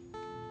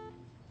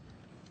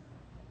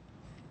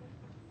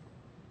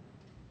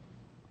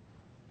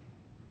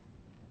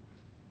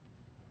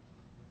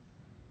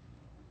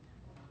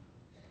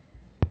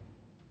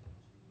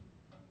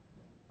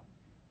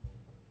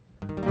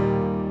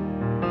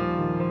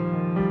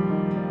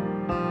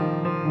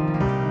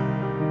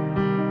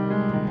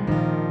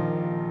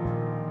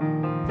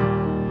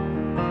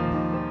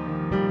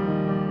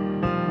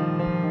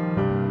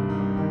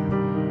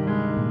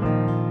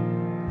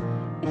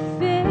 if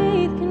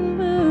faith can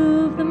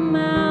move the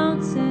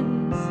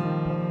mountains,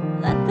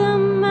 let the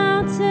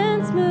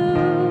mountains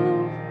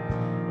move.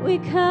 We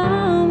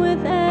come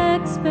with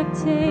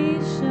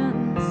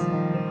expectations,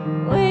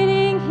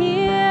 waiting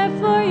here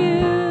for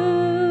you.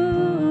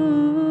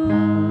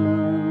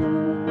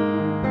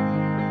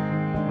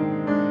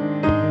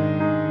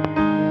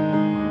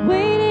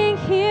 Waiting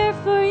here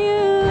for you.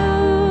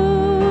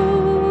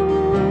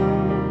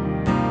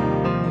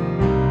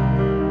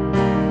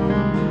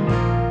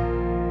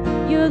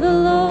 You're the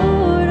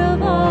Lord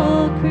of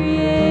all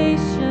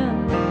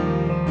creation.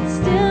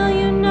 Still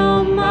you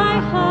know my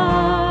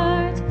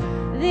heart,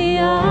 the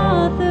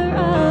author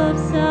of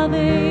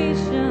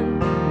salvation.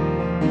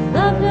 You've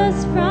loved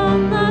us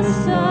from the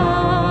start.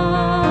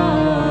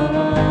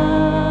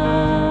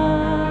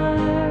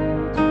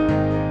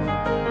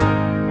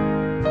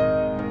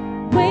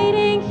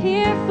 Waiting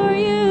here for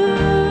you,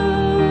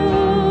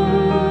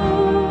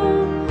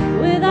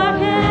 with our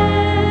hands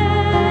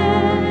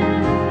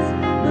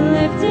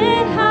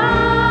lifted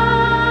high.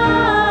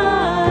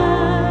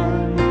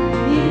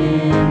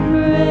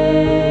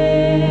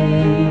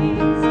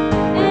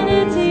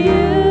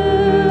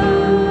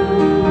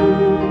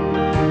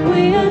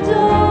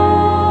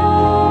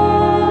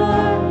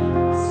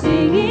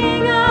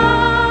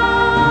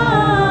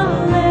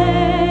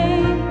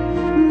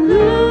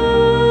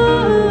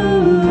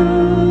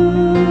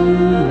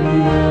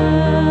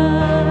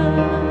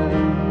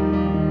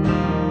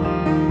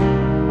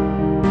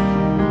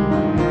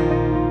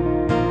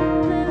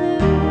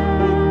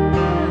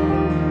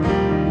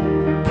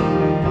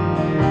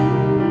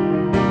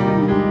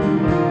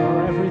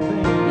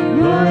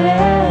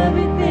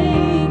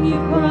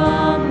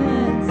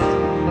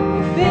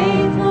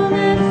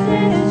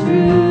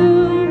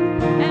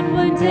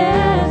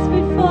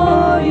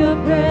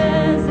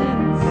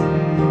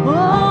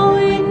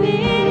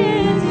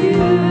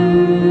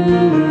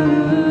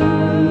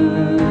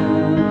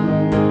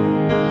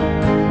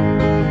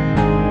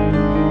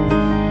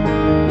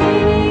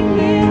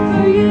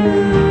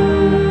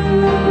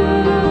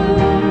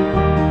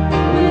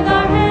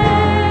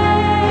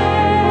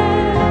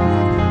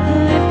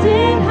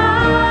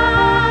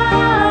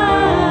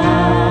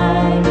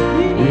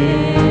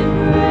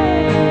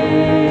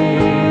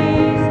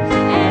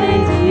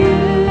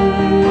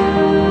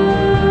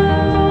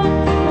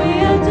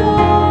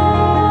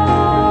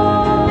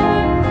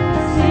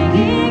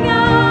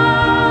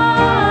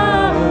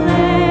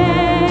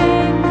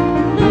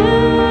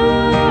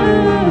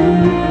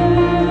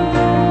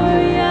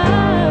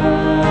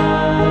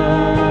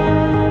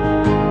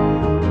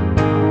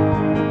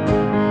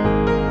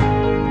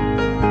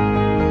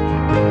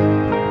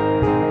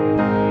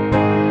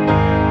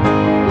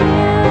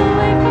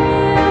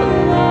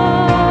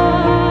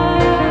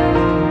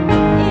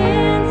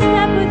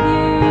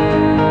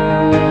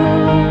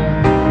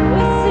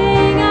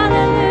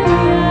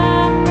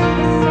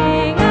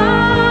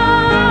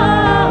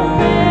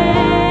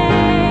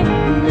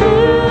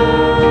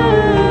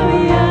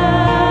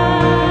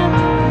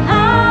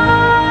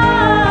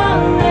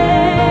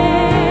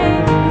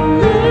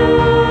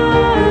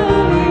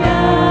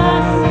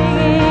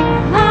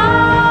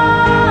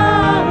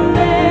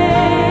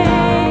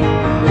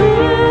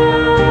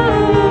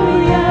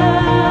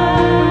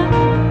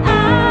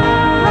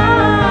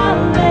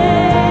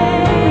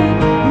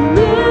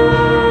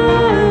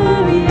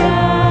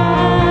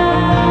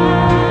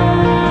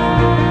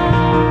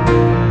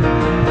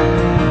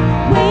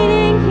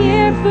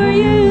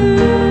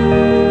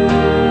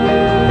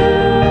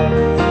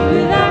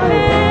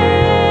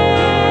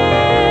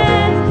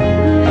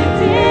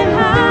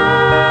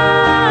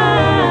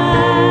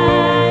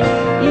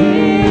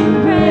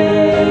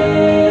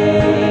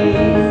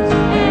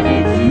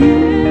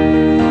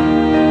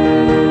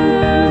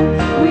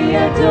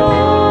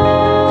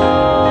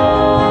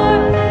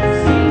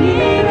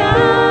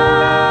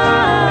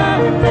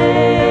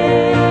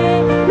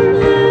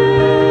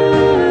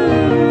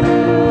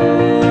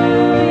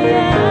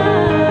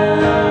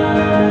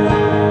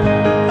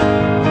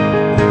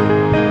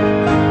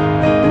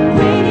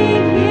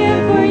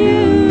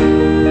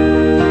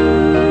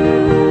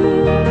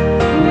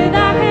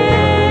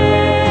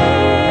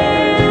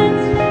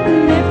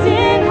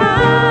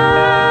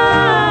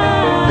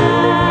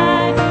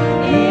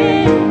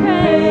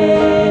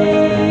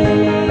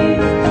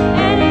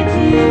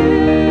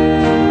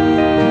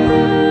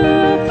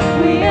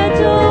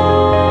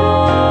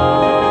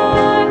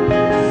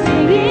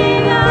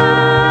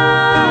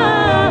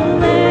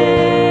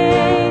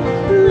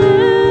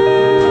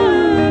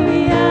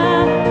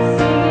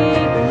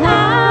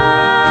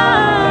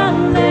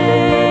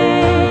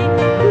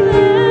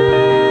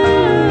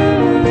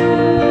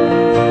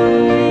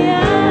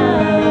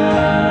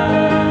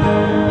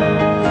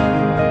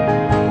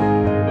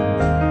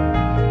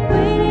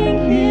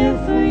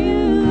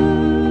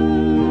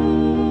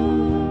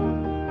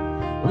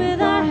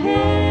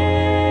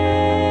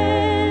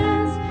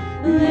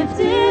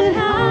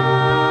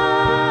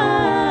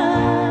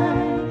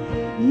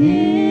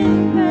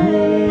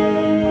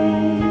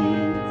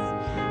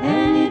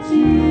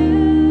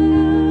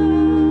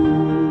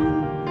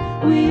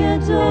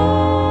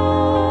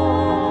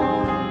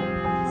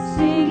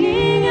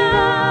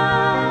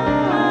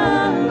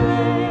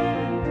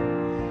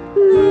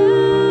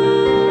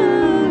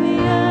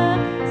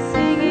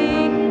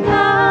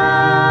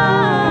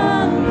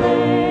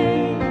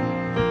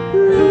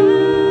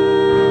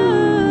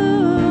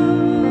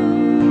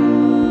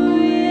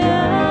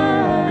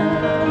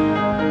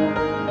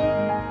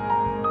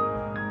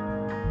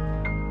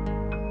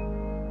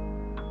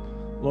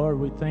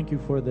 we thank you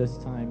for this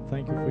time.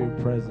 Thank you for your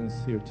presence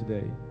here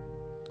today.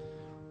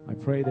 I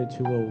pray that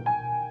you will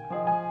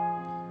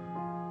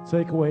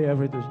take away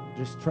every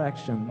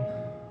distraction,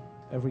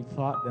 every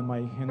thought that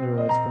might hinder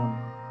us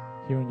from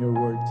hearing your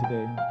word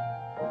today.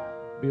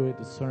 Be with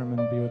the sermon,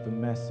 be with the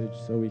message,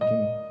 so we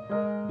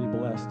can be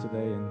blessed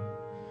today,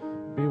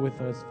 and be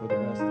with us for the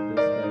rest of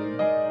this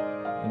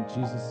day. In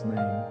Jesus' name,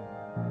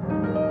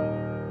 amen.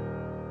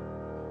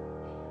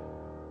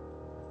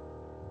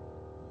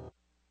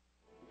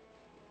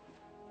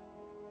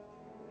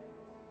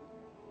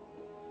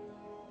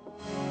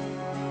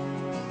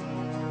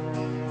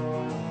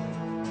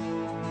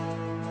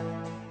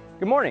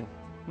 Good morning.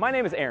 My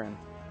name is Aaron,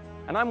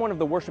 and I'm one of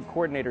the worship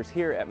coordinators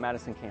here at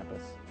Madison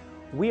campus.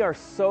 We are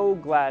so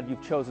glad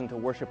you've chosen to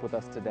worship with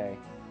us today,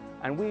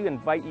 and we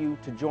invite you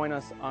to join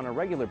us on a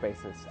regular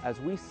basis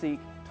as we seek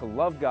to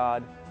love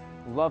God,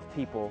 love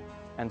people,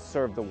 and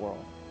serve the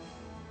world.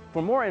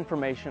 For more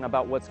information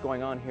about what's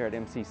going on here at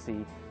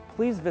MCC,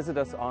 please visit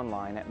us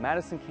online at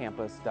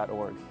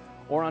madisoncampus.org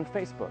or on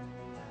Facebook.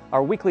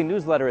 Our weekly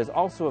newsletter is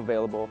also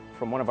available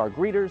from one of our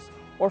greeters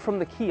or from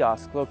the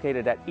kiosk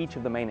located at each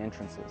of the main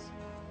entrances.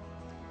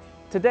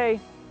 Today,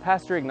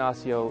 Pastor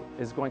Ignacio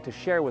is going to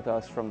share with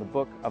us from the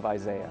book of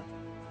Isaiah.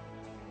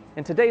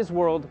 In today's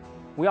world,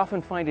 we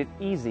often find it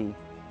easy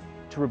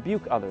to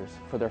rebuke others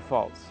for their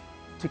faults,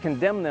 to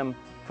condemn them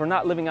for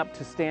not living up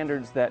to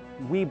standards that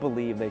we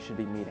believe they should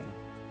be meeting.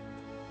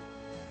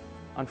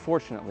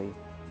 Unfortunately,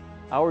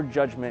 our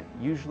judgment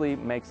usually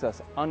makes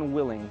us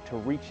unwilling to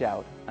reach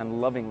out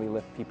and lovingly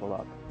lift people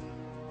up.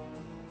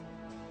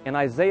 In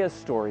Isaiah's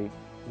story,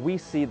 we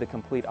see the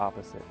complete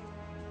opposite.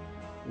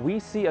 We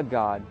see a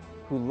God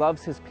who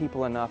loves his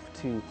people enough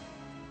to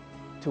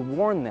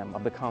warn them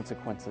of the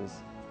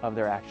consequences of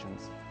their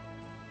actions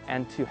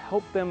and to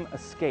help them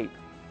escape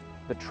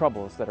the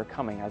troubles that are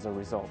coming as a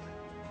result.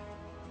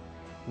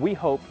 We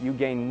hope you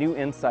gain new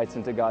insights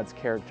into God's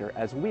character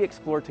as we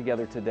explore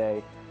together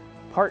today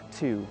part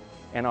 2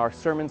 in our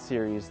sermon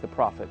series, The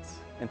Prophets,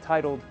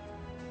 entitled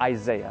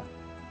Isaiah,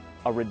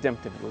 a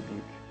Redemptive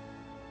Rebuke.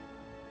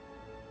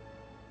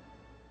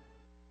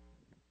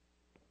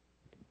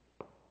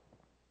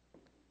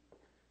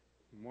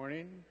 Good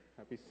morning.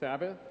 Happy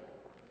Sabbath.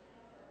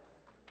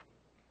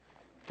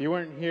 If you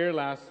weren't here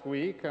last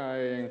week, I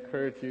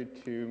encourage you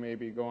to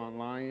maybe go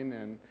online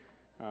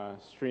and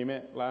stream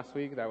it last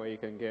week. That way you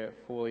can get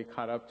fully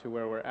caught up to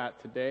where we're at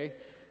today.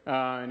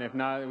 And if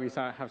not, we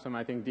have some,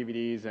 I think,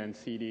 DVDs and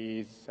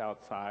CDs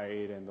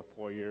outside in the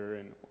foyer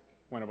and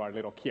one of our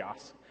little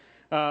kiosks.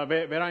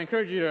 But I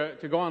encourage you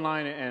to go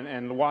online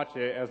and watch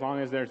it as long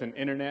as there's an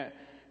internet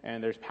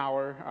and there's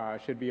power.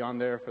 It should be on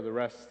there for the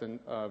rest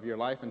of your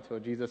life until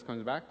Jesus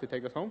comes back to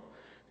take us home.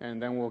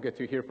 And then we'll get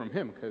to hear from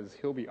him because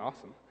he'll be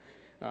awesome.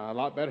 A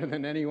lot better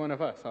than any one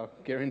of us, I'll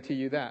guarantee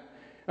you that.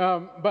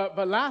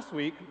 But last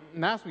week,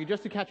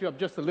 just to catch you up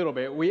just a little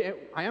bit,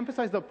 I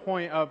emphasized the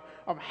point of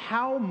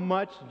how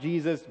much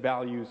Jesus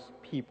values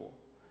people,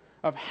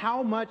 of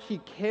how much he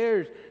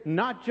cares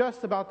not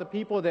just about the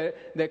people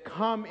that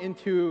come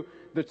into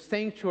the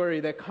sanctuary,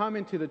 that come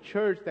into the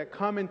church, that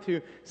come into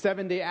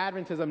Seventh-day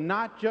Adventism,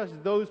 not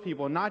just those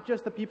people, not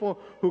just the people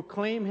who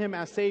claim him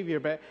as Savior,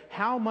 but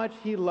how much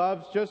he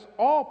loves just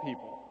all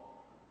people,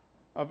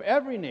 of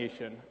every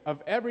nation,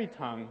 of every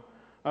tongue,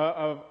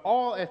 of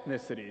all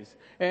ethnicities.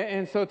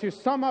 And so to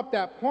sum up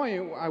that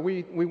point,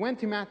 we went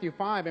to Matthew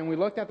 5 and we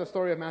looked at the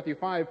story of Matthew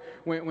 5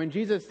 when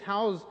Jesus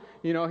tells,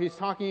 he's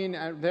talking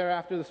there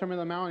after the Sermon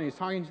on the Mount, and he's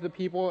talking to the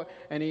people,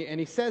 and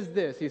he says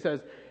this. He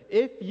says,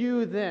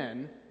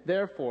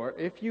 Therefore,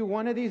 if you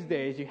one of these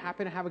days you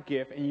happen to have a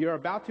gift and you're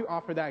about to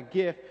offer that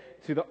gift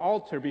to the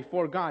altar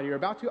before God, you're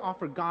about to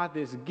offer God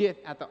this gift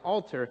at the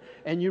altar,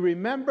 and you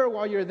remember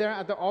while you're there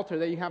at the altar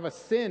that you have a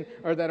sin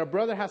or that a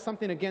brother has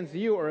something against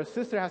you or a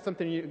sister has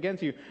something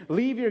against you,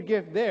 leave your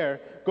gift there,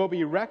 go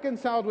be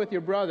reconciled with your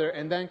brother,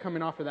 and then come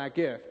and offer that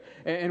gift.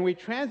 And we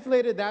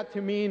translated that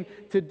to mean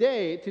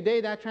today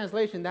that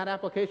translation, that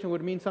application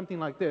would mean something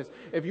like this.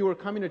 If you were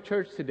coming to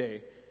church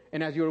today,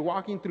 and as you were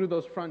walking through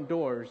those front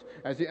doors,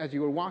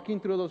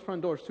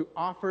 to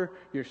offer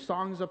your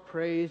songs of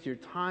praise, your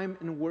time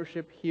in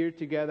worship here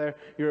together,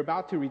 you're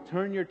about to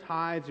return your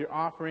tithes, your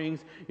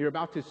offerings, you're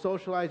about to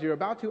socialize, you're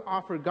about to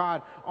offer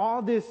God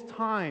all this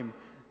time,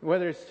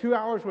 whether it's 2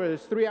 hours, whether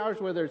it's 3 hours,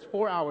 whether it's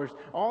 4 hours,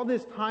 all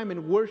this time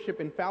in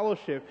worship and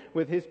fellowship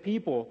with his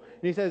people.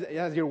 And he says,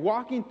 as you're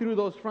walking through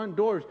those front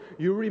doors,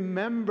 you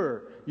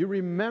remember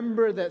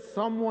that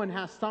someone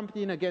has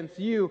something against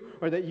you,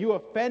 or that you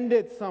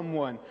offended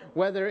someone,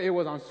 whether it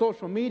was on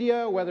social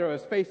media, whether it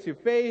was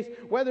face-to-face,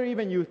 whether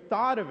even you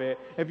thought of it.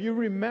 If you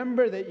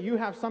remember that you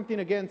have something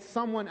against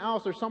someone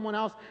else, or someone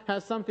else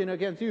has something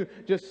against you,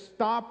 just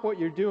stop what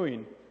you're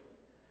doing.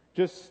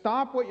 Just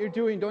stop what you're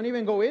doing. Don't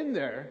even go in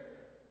there.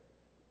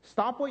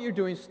 Stop what you're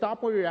doing,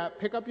 stop where you're at,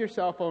 pick up your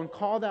cell phone,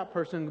 call that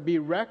person, be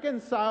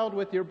reconciled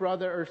with your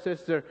brother or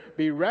sister,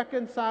 be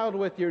reconciled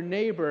with your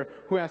neighbor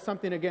who has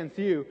something against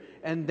you,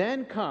 and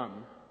then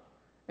come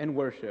and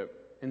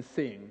worship and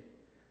sing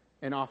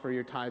and offer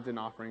your tithes and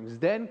offerings.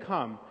 Then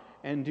come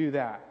and do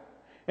that.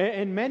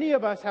 And many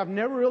of us have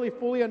never really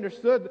fully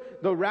understood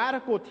the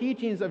radical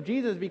teachings of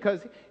Jesus,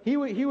 because he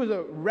was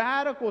a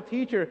radical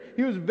teacher.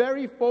 He was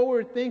very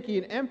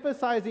forward-thinking,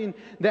 emphasizing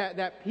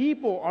that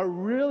people are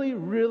really,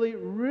 really,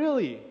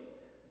 really,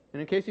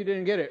 and in case you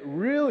didn't get it,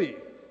 really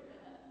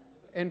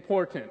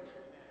important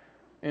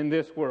in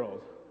this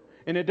world.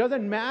 And it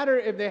doesn't matter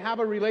if they have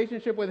a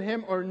relationship with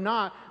him or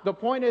not. The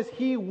point is,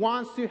 he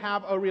wants to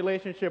have a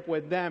relationship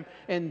with them,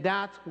 and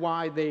that's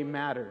why they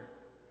matter.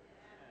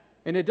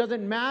 And it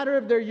doesn't matter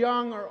if they're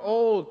young or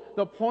old.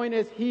 The point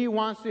is, he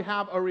wants to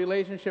have a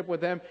relationship with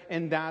them,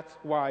 and that's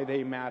why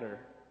they matter.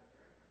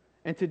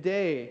 And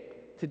today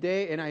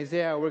in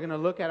Isaiah, we're going to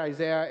look at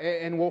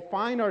Isaiah, and we'll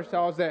find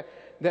ourselves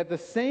that the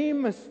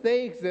same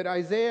mistakes that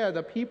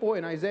the people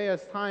in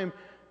Isaiah's time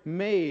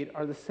made,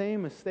 are the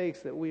same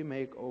mistakes that we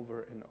make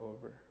over and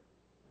over.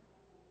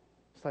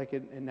 It's like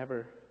it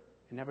never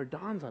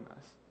dawns on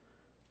us.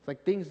 It's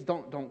like things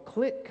don't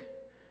click.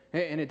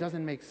 And it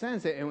doesn't make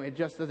sense, and it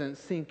just doesn't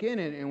sink in,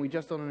 and we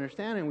just don't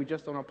understand, and we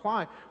just don't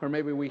apply. Or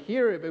maybe we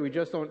hear it, but we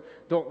just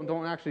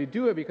don't actually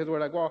do it, because we're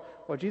like, well,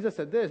 Jesus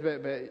said this,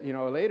 but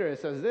later it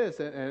says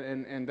this,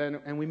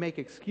 and we make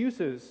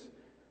excuses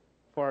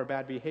for our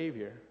bad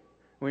behavior.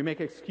 And we make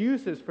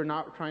excuses for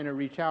not trying to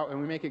reach out, and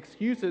we make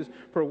excuses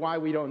for why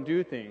we don't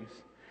do things.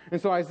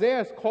 And so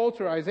Isaiah's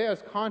culture,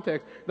 Isaiah's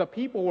context, the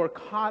people were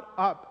caught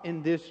up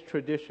in this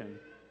tradition.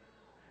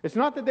 It's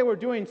not that they were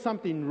doing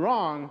something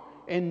wrong.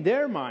 In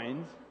their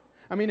minds,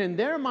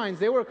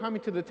 they were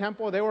coming to the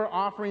temple, they were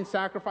offering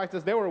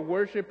sacrifices, they were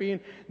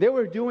worshiping, they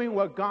were doing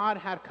what God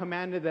had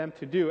commanded them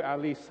to do, at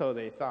least so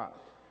they thought.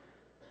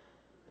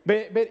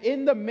 But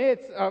in the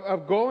midst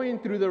of going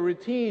through the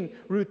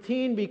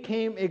routine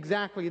became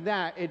exactly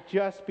that. It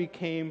just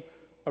became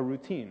a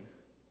routine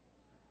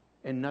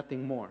and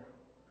nothing more.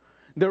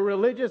 Their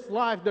religious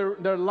life,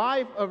 their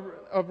life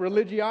of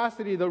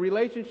religiosity, the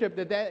relationship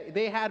that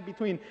they had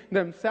between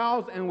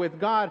themselves and with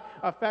God,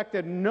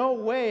 affected no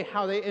way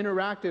how they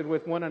interacted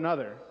with one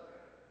another.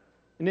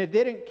 And they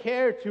didn't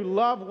care to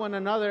love one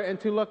another and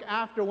to look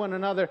after one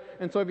another.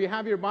 And so if you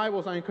have your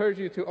Bibles, I encourage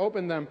you to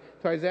open them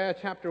to Isaiah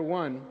chapter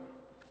 1.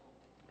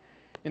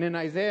 And in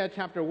Isaiah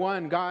chapter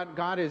 1,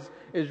 God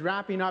is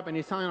wrapping up, and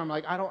he's telling them,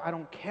 like, I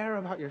don't care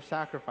about your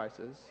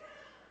sacrifices.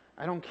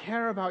 I don't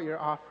care about your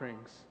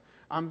offerings.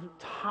 I'm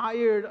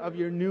tired of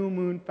your new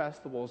moon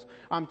festivals.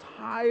 I'm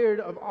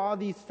tired of all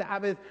these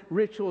Sabbath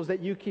rituals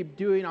that you keep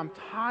doing. I'm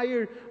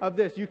tired of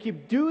this. You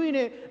keep doing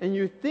it, and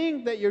you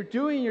think that you're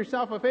doing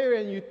yourself a favor,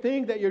 and you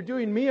think that you're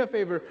doing me a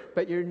favor,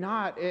 but you're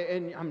not.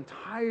 And I'm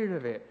tired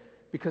of it,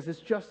 because it's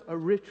just a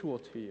ritual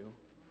to you.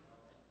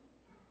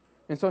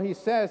 And so he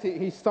says,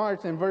 he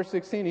starts in verse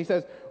 16, he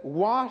says,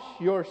 wash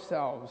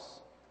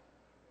yourselves.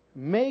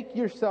 Make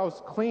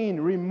yourselves clean.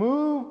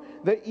 Remove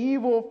the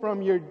evil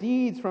from your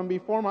deeds from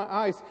before my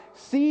eyes.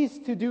 Cease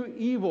to do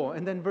evil.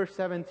 And then verse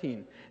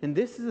 17. And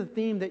this is a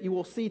theme that you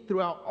will see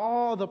throughout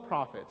all the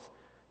prophets.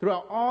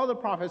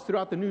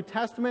 Throughout the New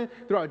Testament,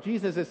 throughout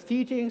Jesus'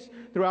 teachings,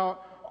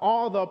 throughout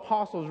all the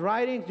apostles'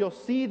 writings, you'll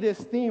see this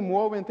theme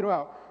woven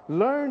throughout.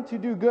 Learn to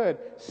do good.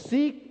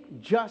 Seek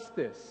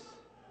justice.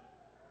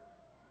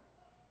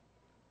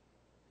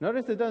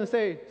 Notice it doesn't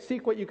say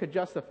seek what you could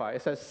justify.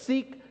 It says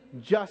seek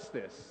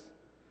justice.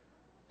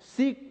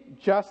 Seek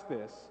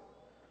justice.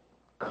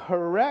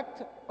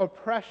 Correct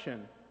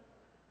oppression.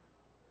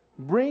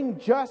 Bring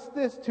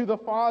justice to the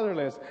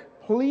fatherless.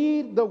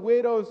 Plead the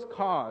widow's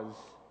cause.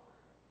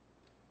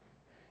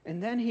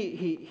 And then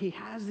he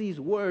has these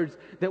words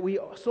that we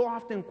so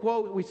often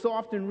quote, we so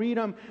often read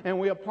them, and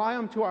we apply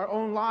them to our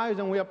own lives,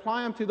 and we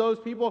apply them to those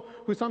people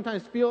who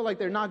sometimes feel like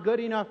they're not good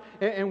enough.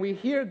 And we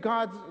hear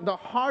the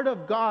heart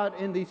of God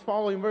in these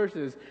following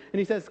verses. And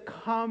he says,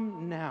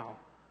 come now.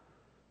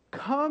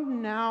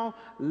 Come now,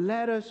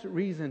 let us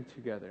reason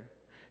together.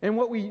 And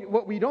what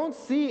we don't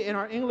see in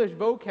our English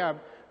vocab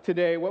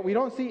today, what we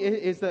don't see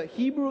is the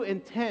Hebrew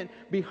intent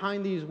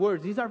behind these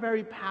words. These are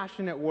very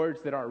passionate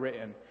words that are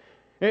written.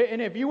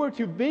 And if you were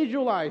to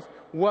visualize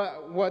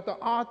what the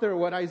author,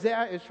 what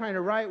Isaiah is trying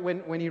to write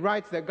when he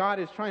writes that God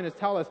is trying to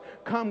tell us,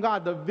 come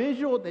God, the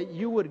visual that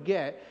you would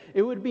get,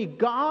 it would be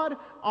God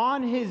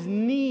on his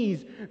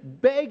knees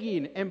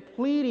begging and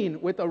pleading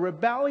with a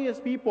rebellious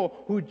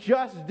people who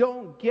just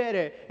don't get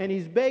it. And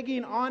he's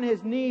begging on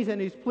his knees,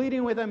 and he's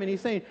pleading with them, and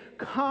he's saying,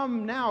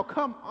 come now,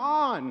 come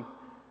on.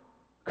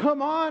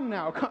 Come on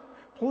now,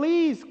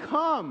 please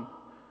come.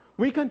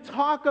 We can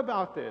talk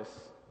about this.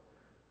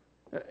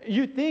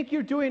 You think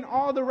you're doing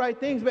all the right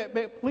things,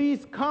 but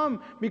please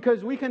come,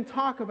 because we can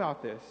talk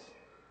about this.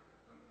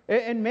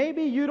 And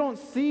maybe you don't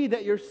see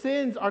that your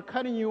sins are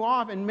cutting you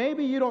off, and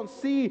maybe you don't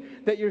see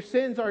that your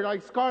sins are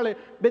like scarlet,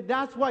 but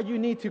that's why you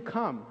need to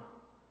come.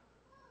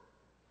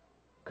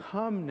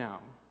 Come now,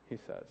 he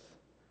says.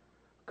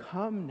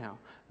 Come now.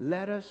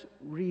 Let us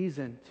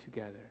reason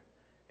together.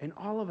 And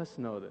all of us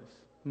know this.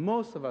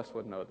 Most of us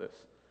would know this.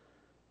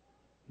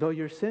 Though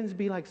your sins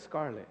be like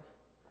scarlet,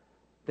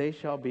 they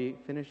shall be,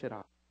 finish it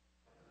off,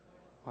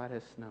 white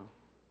as snow.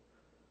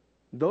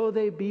 Though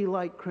they be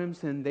like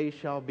crimson, they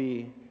shall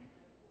be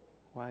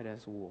white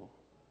as wool.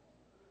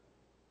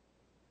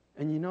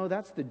 And you know,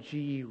 that's the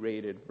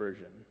G-rated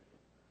version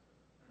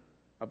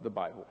of the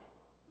Bible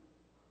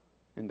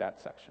in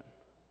that section.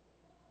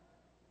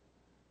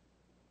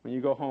 When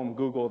you go home,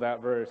 Google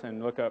that verse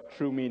and look up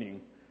true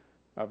meaning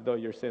of though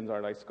your sins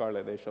are like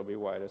scarlet, they shall be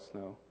white as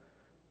snow.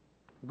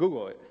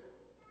 Google it,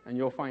 and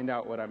you'll find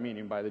out what I'm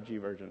meaning by the G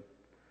version.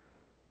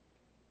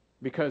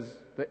 Because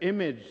the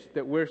image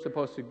that we're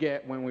supposed to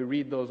get when we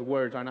read those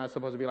words are not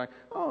supposed to be like,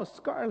 oh,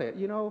 scarlet,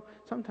 you know,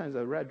 sometimes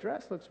a red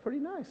dress looks pretty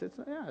nice. It's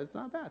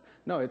not bad.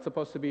 No, it's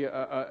supposed to be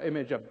an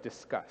image of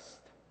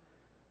disgust.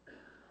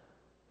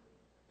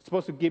 It's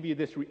supposed to give you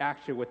this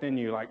reaction within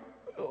you like,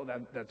 oh,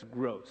 that's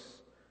gross.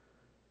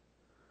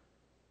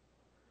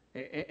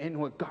 And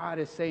what God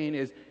is saying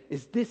is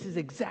this is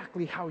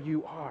exactly how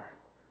you are.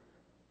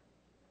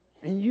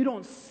 And you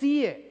don't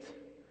see it.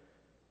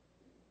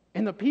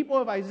 And the people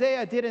of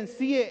Isaiah didn't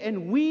see it,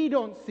 and we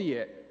don't see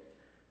it.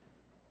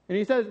 And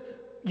he says,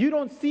 you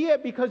don't see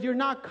it because you're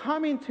not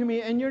coming to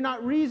me and you're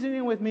not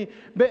reasoning with me.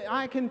 But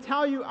I can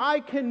tell you, I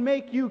can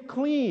make you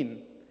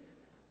clean.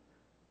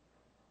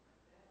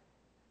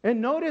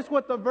 And notice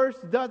what the verse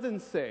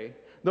doesn't say.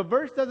 The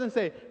verse doesn't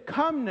say,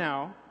 come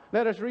now,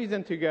 let us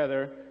reason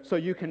together so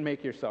you can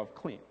make yourself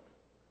clean.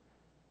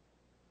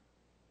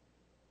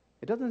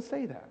 It doesn't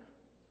say that.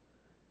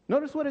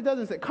 Notice what it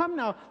doesn't say. Come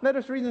now, let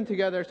us reason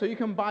together so you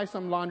can buy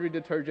some laundry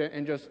detergent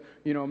and just,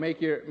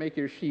 make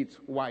your sheets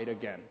white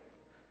again.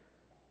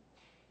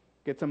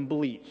 Get some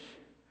bleach.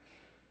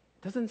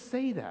 It doesn't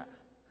say that.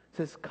 It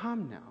says,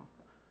 come now.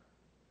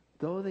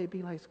 Though they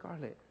be like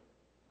scarlet,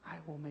 I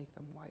will make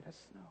them white as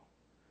snow.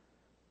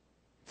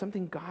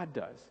 Something God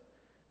does.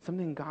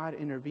 Something God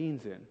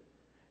intervenes in.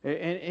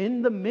 And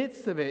in the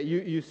midst of it,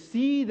 you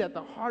see that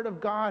the heart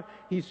of God,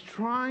 He's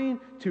trying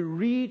to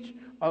reach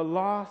a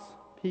lost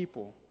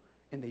people.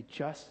 And they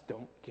just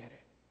don't get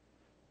it.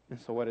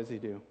 And so what does He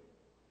do?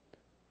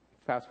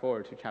 Fast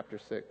forward to chapter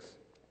 6.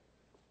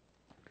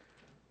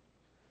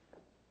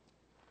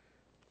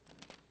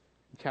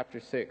 In chapter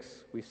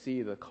 6, we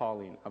see the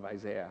calling of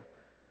Isaiah.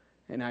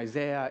 And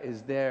Isaiah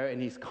is there, and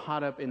he's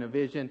caught up in a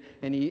vision,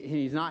 and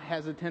he's not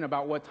hesitant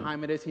about what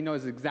time it is. He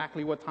knows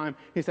exactly what time.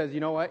 He says, you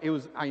know what?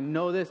 I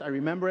know this. I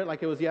remember it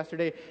like it was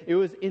yesterday. It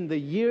was in the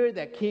year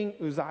that King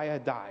Uzziah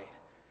died.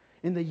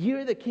 In the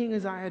year that King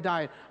Uzziah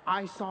died,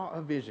 I saw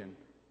a vision.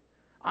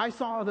 I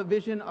saw the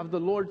vision of the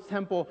Lord's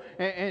temple,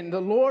 and the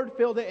Lord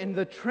filled it, and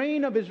the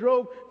train of His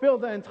robe filled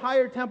the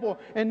entire temple.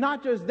 And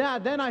not just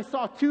that, then I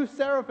saw two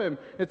seraphim.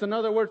 It's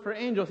another word for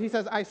angels. He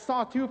says, I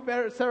saw two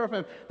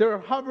seraphim. They were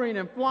hovering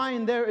and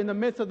flying there in the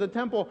midst of the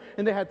temple,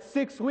 and they had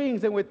 6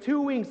 wings, and with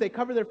 2 wings they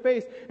covered their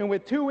face, and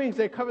with 2 wings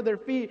they covered their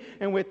feet,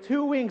 and with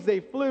 2 wings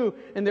they flew,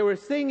 and they were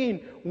singing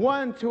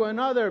one to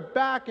another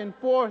back and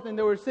forth, and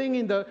they were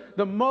singing the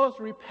most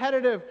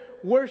repetitive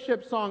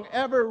worship song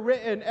ever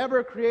written,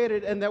 ever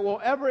created, and that will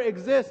ever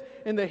exist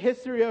in the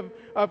history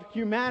of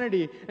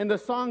humanity. And the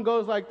song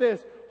goes like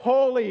this: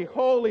 holy,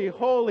 holy,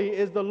 holy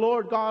is the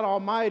Lord God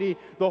Almighty.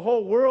 The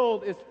whole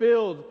world is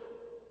filled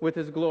with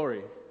His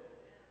glory.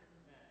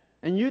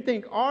 And you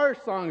think our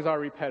songs are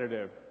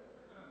repetitive.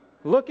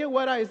 Look at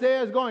what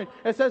Isaiah is going.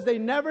 It says they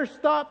never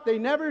stop, they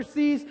never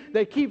cease,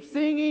 they keep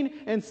singing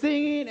and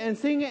singing and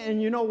singing. And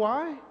you know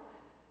why?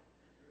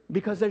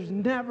 Because there's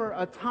never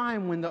a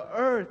time when the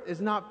earth is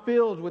not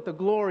filled with the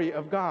glory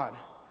of God.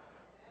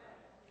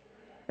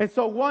 And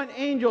so one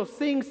angel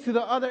sings to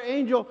the other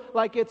angel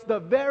like it's the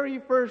very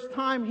first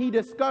time he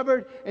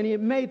discovered, and it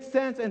made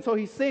sense. And so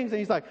he sings and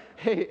he's like,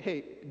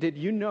 hey, did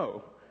you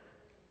know?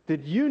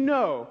 Did you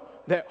know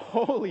that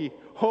holy,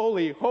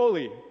 holy,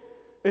 holy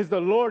is the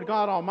Lord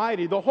God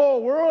Almighty? The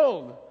whole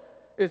world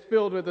is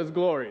filled with His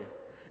glory.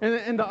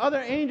 And the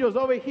other angel's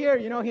over here,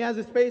 he has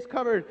his face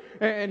covered,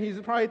 and he's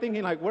probably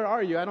thinking like, where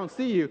are you? I don't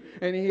see you.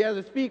 And he has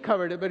his feet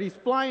covered, but he's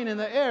flying in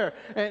the air,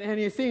 and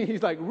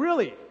he's like,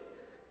 really?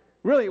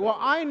 Really? Well,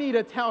 I need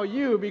to tell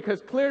you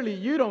because clearly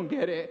you don't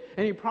get it.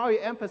 And he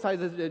probably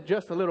emphasizes it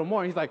just a little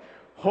more. He's like,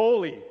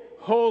 holy,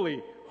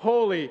 holy,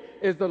 holy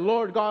is the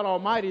Lord God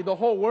Almighty. The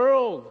whole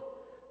world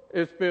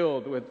is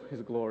filled with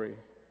His glory.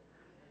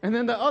 And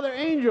then the other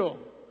angel,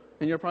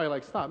 and you're probably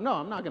like, stop. No,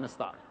 I'm not going to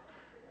stop.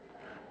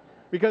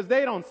 Because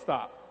they don't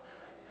stop.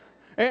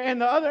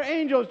 And the other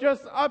angel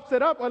just ups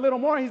it up a little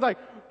more. He's like,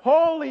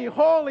 holy,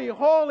 holy,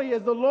 holy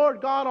is the Lord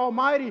God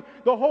Almighty.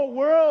 The whole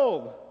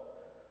world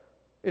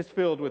is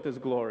filled with His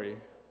glory.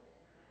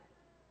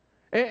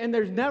 And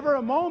there's never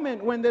a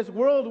moment when this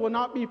world will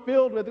not be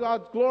filled with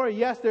God's glory.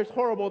 Yes, there's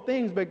horrible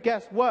things, but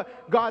guess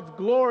what? God's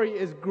glory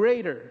is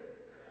greater.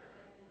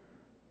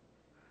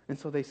 And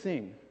so they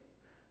sing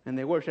and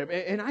they worship.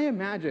 And I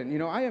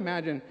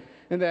imagine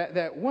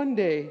that one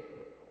day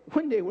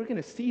we're going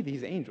to see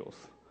these angels.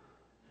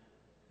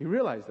 You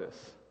realize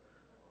this?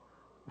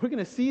 We're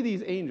going to see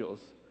these angels.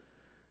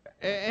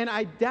 And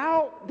I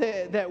doubt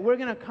that we're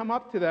going to come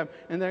up to them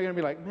and they're going to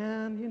be like,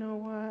 man, you know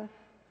what?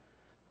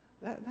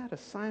 That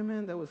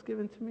assignment that was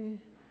given to me,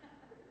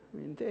 I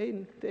mean,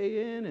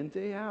 day in and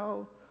day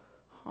out,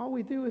 all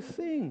we do is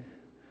sing.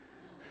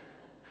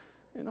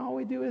 And all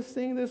we do is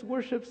sing this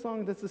worship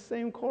song that's the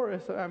same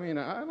chorus. I mean,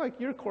 I like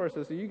your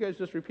choruses, so you guys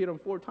just repeat them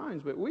 4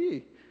 times, but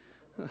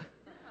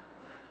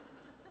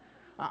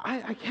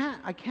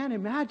I can't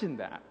imagine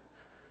that.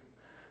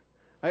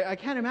 I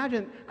can't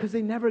imagine, because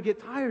they never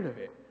get tired of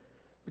it.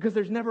 Because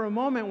there's never a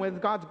moment when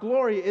God's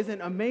glory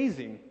isn't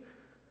amazing.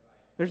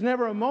 There's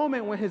never a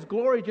moment when His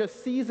glory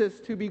just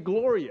ceases to be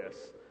glorious.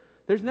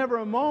 There's never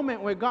a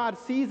moment where God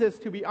ceases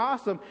to be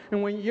awesome.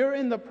 And when you're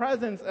in the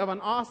presence of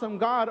an awesome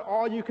God,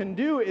 all you can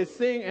do is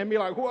sing and be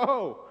like,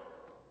 whoa,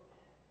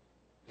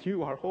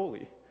 you are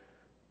holy.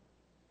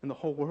 And the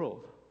whole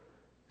world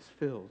is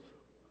filled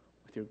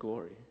with your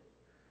glory.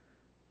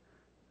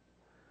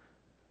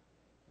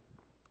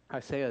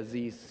 Isaiah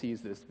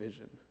sees this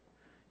vision.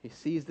 He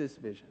sees this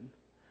vision.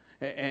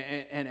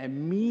 And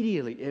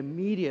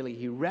immediately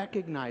he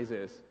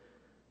recognizes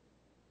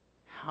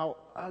how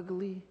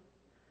ugly,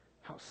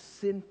 how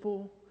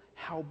sinful,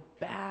 how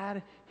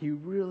bad he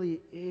really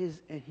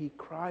is. And he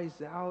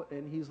cries out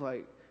and he's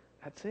like,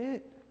 that's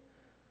it.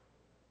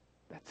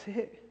 That's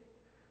it.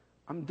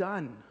 I'm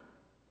done.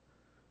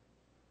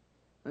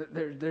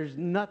 There's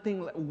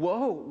nothing.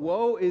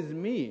 Woe is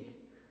me.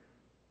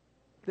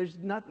 There's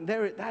nothing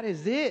there. That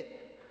is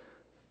it.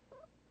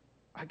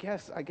 I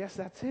guess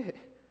that's it.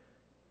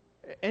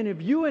 And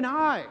if you and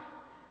I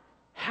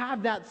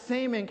have that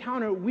same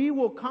encounter, we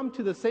will come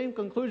to the same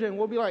conclusion.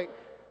 We'll be like,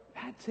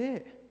 that's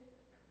it.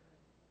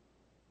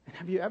 And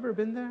have you ever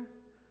been there?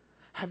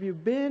 Have you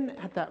been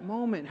at that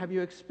moment? Have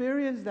you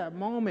experienced that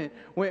moment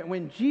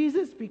when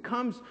Jesus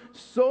becomes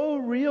so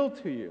real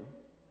to you?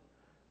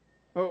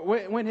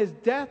 When His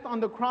death on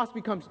the cross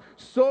becomes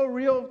so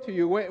real to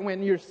you,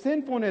 when your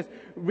sinfulness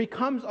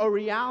becomes a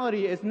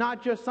reality, it's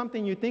not just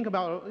something you think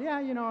about. Yeah,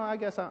 I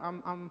guess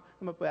I'm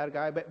a bad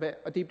guy,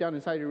 but deep down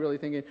inside you're really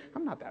thinking,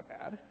 I'm not that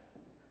bad.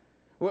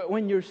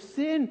 When your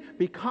sin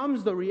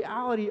becomes the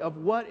reality of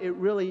what it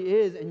really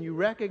is, and you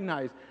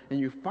recognize, and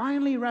you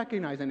finally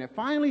recognize, and it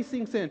finally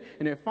sinks in,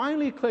 and it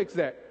finally clicks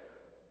that,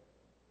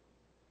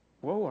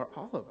 woe are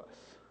all of us.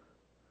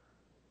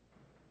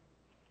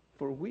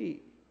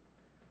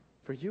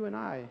 For you and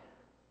I,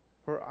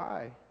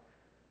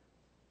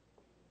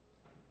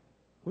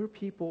 we're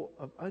people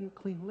of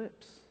unclean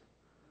lips.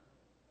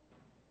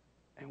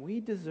 And we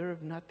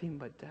deserve nothing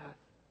but death.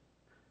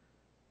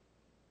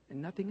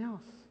 And nothing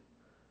else.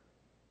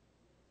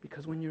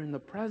 Because when you're in the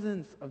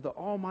presence of the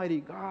Almighty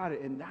God,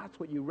 and that's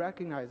what you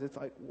recognize, it's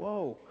like,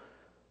 whoa.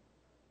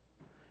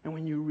 And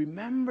when you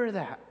remember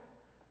that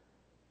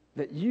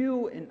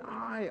you and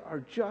I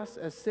are just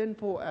as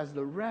sinful as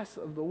the rest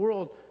of the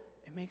world,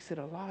 it makes it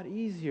a lot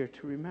easier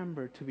to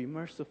remember to be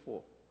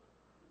merciful,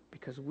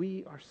 because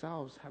we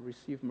ourselves have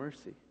received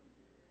mercy.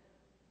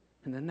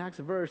 And the next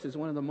verse is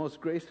one of the most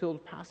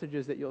grace-filled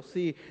passages that you'll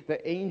see.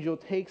 The angel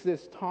takes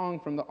this tongue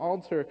from the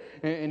altar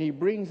and he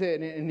brings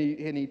it and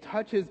he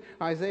touches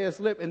Isaiah's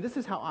lip. And this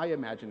is how I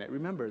imagine it.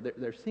 Remember,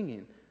 they're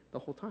singing the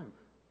whole time.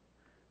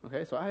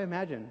 Okay, so I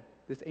imagine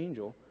this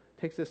angel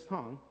takes this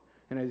tongue,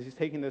 and as he's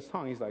taking this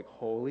tongue, he's like,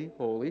 holy,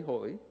 holy,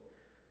 holy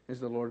is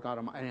the Lord God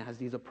Almighty. And as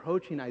he's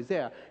approaching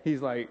Isaiah,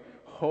 he's like,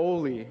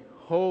 holy,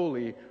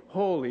 holy,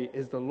 holy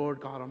is the Lord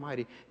God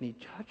Almighty. And he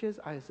touches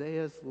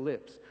Isaiah's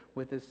lips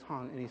with his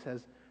tongue, and he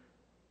says,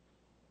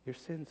 your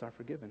sins are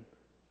forgiven.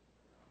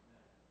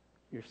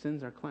 Your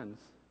sins are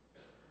cleansed.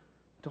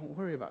 Don't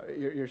worry about it.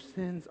 Your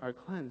sins are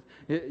cleansed.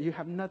 You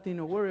have nothing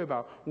to worry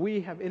about.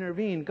 We have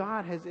intervened.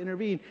 God has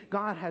intervened.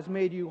 God has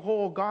made you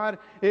whole. God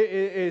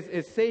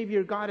is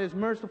Savior. God is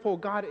merciful.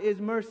 God is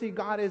mercy.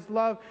 God is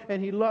love.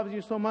 And He loves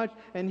you so much.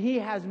 And He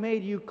has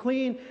made you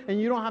clean. And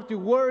you don't have to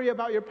worry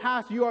about your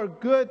past. You are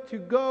good to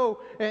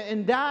go.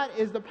 And that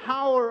is the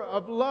power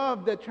of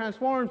love that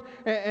transforms.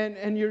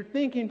 And you're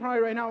thinking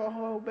probably right now,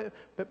 oh,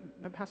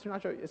 but Pastor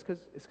Nacho, it's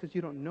because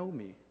you don't know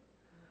me.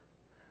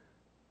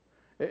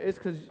 It's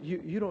because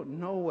you don't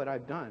know what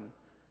I've done.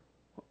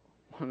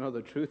 Well, no,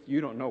 the truth,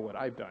 you don't know what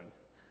I've done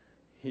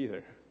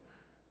either.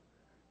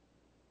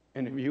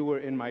 And if you were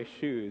in my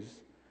shoes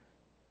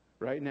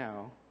right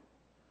now,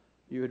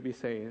 you would be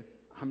saying,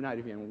 I'm not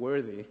even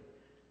worthy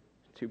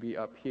to be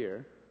up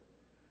here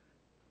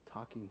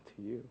talking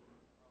to you.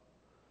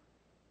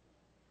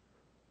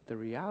 The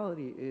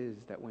reality is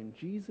that when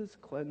Jesus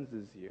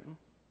cleanses you,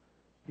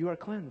 you are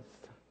cleansed.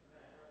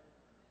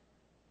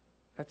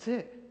 That's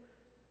it.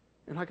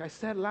 And like I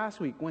said last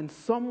week, when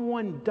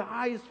someone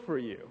dies for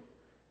you,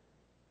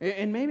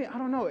 and maybe, I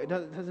don't know,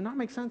 does it not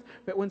make sense?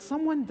 But when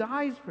someone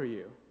dies for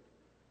you,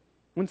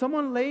 when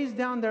someone lays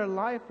down their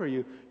life for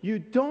you, you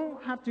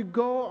don't have to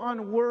go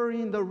on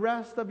worrying the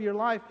rest of your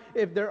life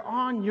if they're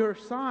on your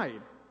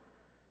side.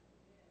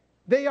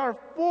 They are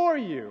for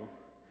you.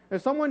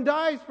 If someone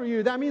dies for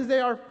you, that means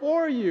they are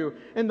for you.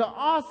 And the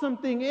awesome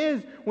thing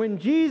is, when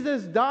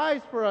Jesus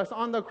dies for us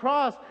on the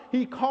cross,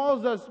 He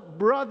calls us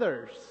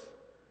brothers.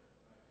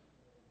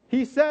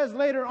 He says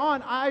later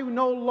on, I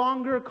no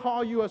longer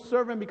call you a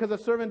servant, because a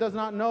servant does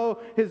not know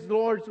his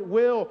Lord's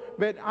will,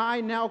 but I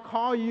now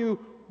call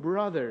you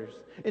brothers.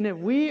 And if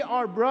we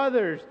are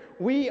brothers,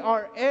 we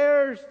are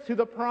heirs to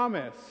the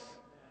promise.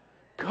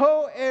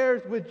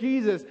 co-heirs with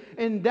Jesus.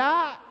 And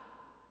that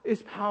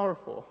is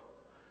powerful.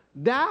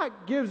 That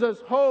gives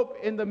us hope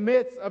in the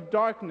midst of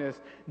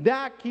darkness.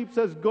 That keeps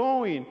us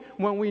going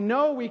when we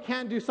know we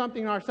can't do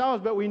something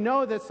ourselves, but we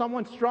know that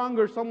someone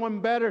stronger, someone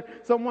better,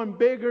 someone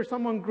bigger,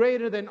 someone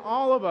greater than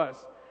all of us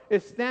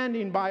is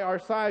standing by our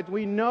sides.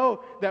 We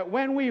know that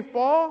when we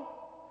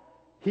fall,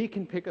 He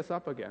can pick us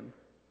up again.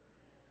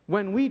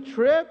 When we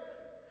trip,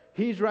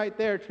 He's right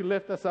there to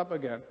lift us up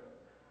again.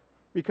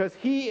 Because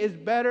He is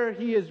better,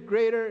 He is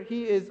greater,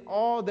 He is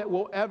all that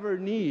we'll ever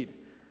need.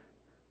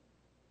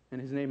 And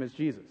His name is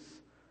Jesus.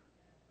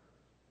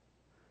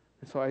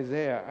 And so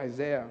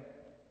Isaiah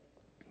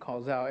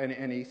calls out,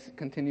 and he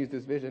continues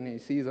this vision. He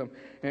sees him,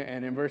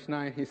 and in verse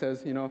 9 he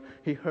says,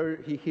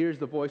 he hears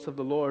the voice of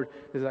the Lord.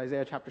 This is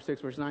Isaiah chapter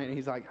 6, verse 9, and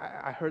he's like,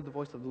 I heard the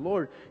voice of the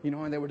Lord,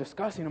 and they were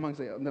discussing amongst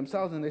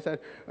themselves, and they said,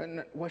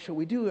 what shall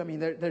we do? I mean,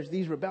 there's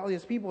these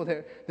rebellious people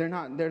that they're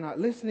not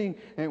listening,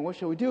 and what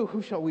shall we do?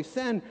 Who shall we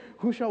send?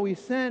 Who shall we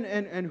send,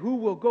 and who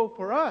will go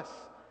for us?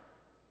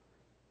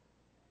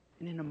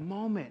 And in a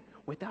moment,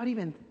 without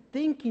even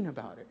thinking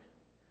about it,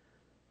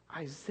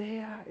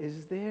 Isaiah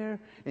is there,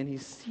 and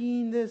he's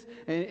seeing this,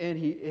 and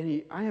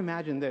he I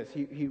imagine this.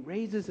 He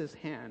raises his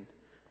hand,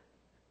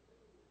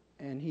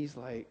 and he's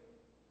like,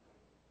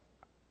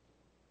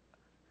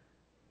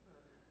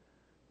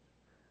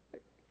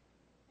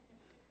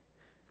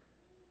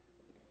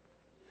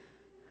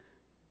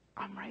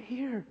 I'm right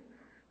here.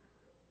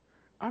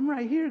 I'm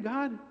right here,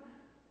 God.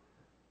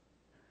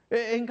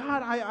 And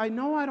God, I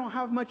know I don't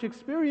have much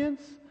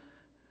experience.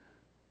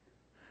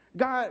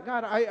 God,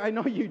 I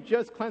know you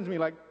just cleansed me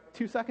like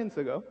 2 seconds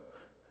ago.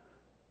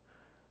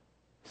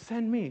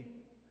 Send me.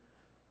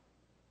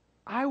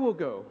 I will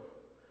go.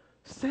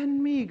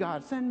 Send me,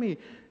 God, send me.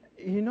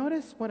 You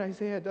notice what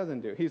Isaiah doesn't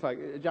do. He's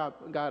like,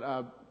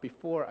 God,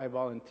 before I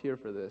volunteer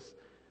for this,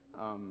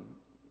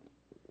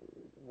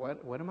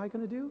 what am I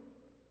going to do?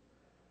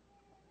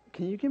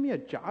 Can you give me a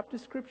job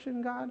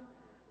description, God?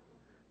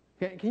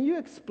 Can you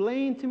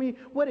explain to me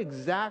what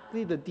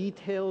exactly the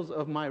details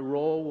of my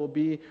role will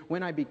be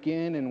when I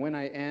begin and when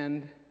I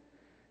end?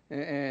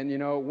 And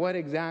what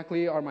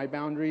exactly are my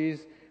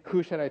boundaries?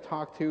 Who should I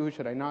talk to? Who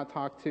should I not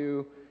talk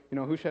to?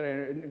 Who should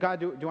I...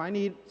 God, do I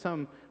need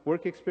some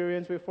work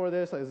experience before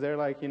this? Is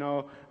there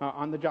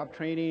on-the-job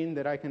training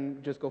that I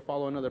can just go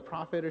follow another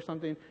prophet or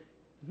something?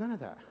 None of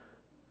that.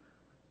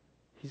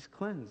 He's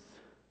cleansed.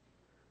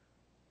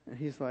 And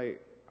he's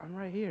like, I'm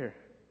right here.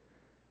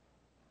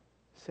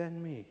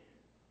 Send me.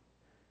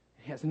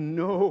 He has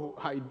no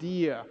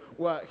idea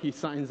what he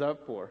signs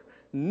up for.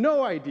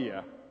 No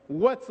idea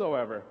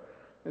whatsoever.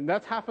 And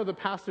that's half of the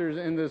pastors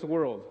in this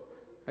world,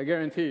 I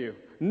guarantee you.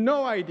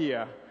 No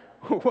idea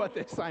what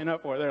they sign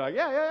up for. They're like,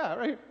 yeah,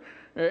 right.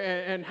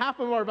 And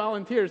half of our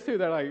volunteers, too,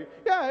 they're like,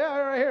 yeah,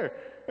 right here.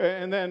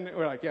 And then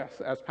we're like,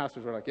 yes, as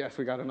pastors, we're like, yes,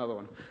 we got another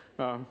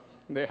one.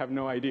 They have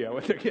no idea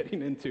what they're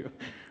getting into.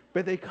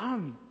 But they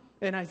come.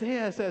 And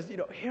Isaiah says,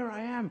 here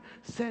I am,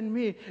 send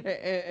me.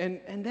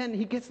 And then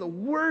he gets the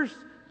worst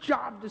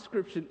job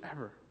description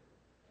ever.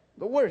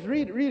 The worst.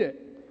 Read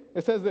it.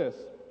 It says this,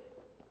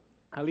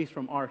 at least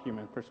from our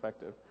human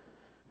perspective.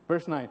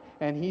 Verse 9,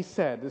 and he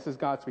said, this is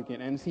God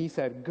speaking, and he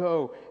said,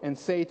 go and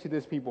say to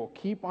this people,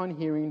 keep on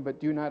hearing but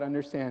do not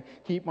understand.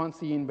 Keep on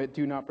seeing but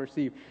do not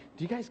perceive.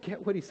 Do you guys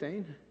get what he's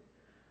saying?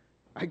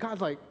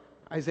 God's like,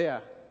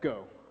 Isaiah,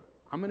 go.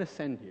 I'm going to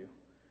send you.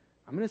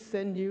 I'm going to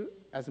send you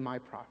as my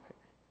prophet.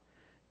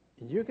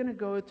 And you're going to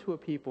go to a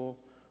people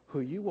who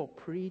you will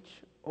preach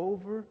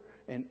over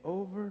and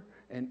over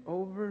and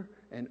over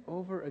and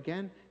over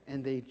again,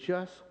 and they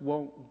just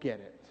won't get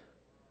it.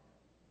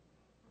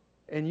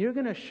 And you're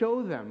going to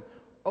show them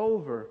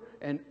over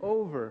and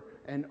over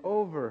and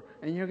over,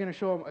 and you're going to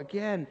show them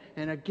again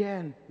and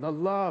again the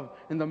love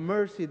and the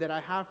mercy that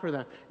I have for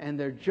them, and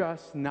they're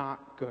just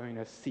not going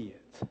to see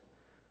it.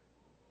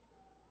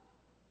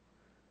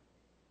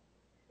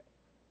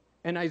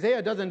 And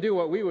Isaiah doesn't do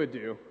what we would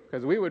do,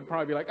 because we would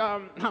probably be like,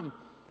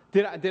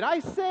 did I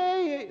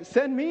say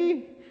send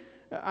me?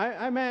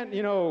 I meant,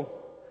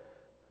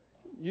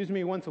 use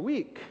me once a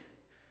week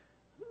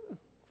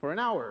for an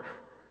hour,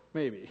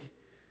 maybe.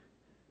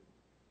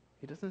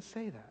 He doesn't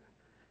say that.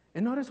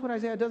 And notice what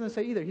Isaiah doesn't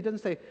say either. He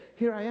doesn't say,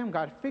 here I am,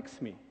 God,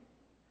 fix me.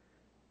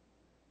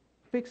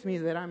 Fix me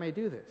that I may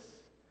do this.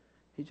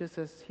 He just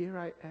says, here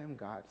I am,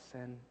 God,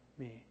 send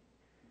me.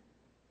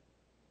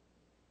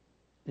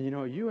 And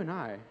you and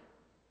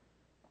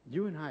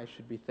I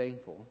should be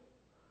thankful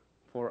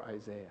for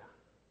Isaiah,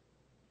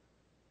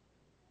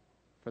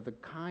 for the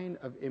kind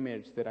of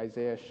image that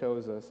Isaiah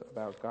shows us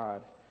about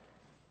God.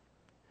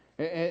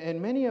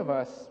 And many of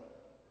us,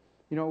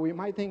 we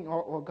might think,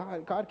 oh, well,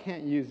 God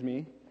can't use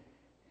me.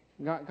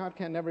 God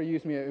can never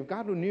use me. If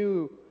God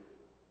knew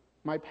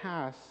my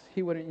past,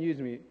 He wouldn't use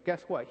me.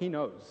 Guess what? He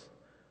knows.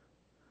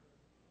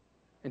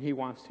 And He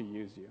wants to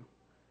use you.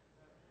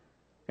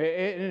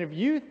 And if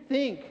you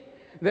think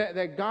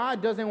that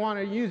God doesn't want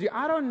to use you,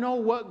 I don't know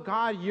what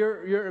God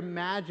you're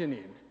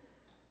imagining.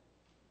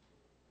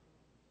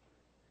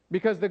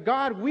 Because the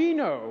God we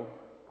know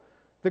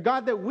The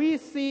God that we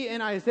see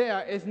in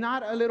Isaiah is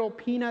not a little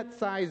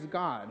peanut-sized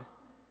God.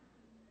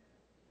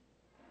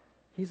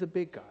 He's a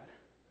big God.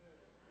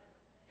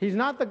 He's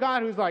not the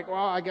God who's like,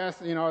 well, I guess,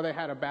 they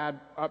had a bad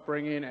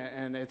upbringing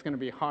and it's going to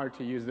be hard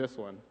to use this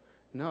one.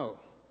 No.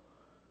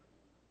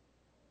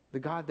 The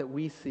God that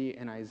we see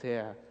in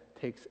Isaiah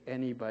takes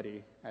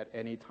anybody at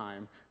any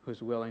time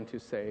who's willing to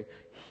say,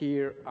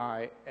 here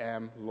I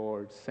am,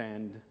 Lord,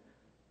 send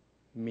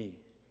me.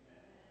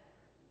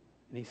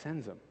 And he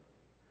sends them.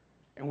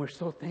 And we're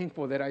so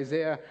thankful that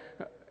Isaiah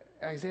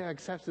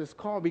accepts this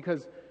call,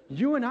 because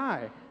you and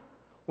I,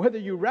 whether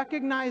you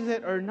recognize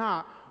it or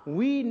not,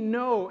 we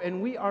know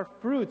and we are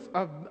fruits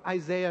of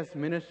Isaiah's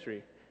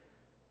ministry.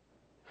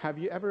 Have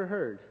you ever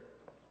heard,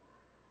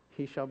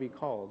 he shall be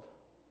called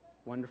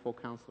Wonderful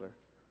Counselor,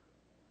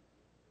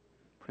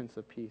 Prince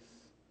of Peace?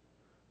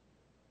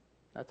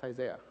 That's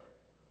Isaiah.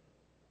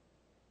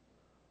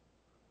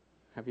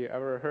 Have you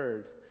ever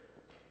heard,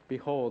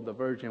 behold, the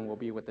virgin will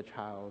be with the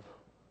child?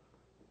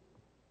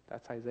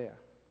 That's Isaiah.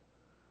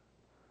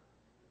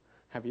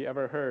 Have you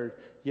ever heard,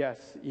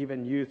 yes,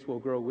 even youths will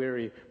grow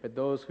weary, but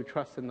those who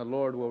trust in the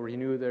Lord will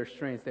renew their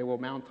strength. They will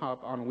mount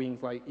up on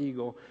wings like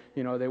eagle.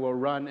 They will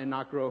run and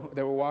not grow,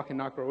 they will walk and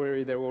not grow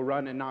weary. They will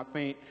run and not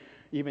faint.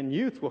 Even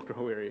youths will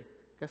grow weary.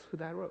 Guess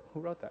who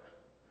wrote that?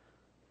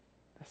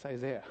 That's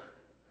Isaiah.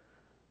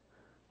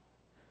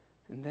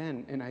 And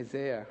then in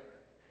Isaiah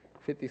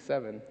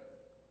 57,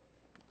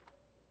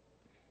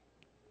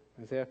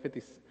 Isaiah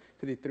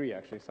 53,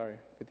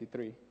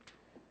 53.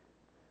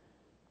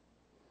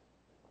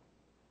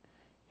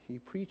 He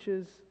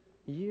preaches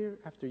year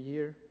after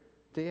year,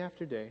 day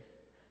after day,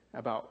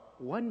 about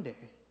one day,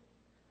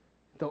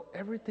 though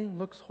everything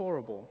looks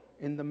horrible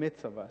in the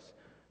midst of us,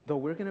 though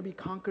we're going to be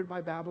conquered by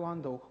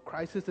Babylon, though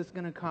crisis is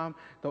going to come,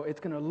 though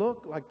it's going to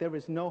look like there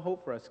is no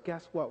hope for us,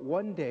 guess what?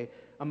 One day,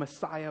 a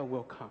Messiah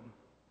will come.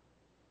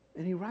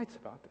 And he writes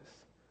about this.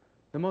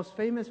 The most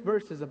famous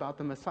verses about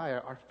the Messiah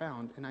are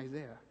found in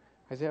Isaiah.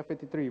 Isaiah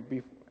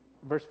 53,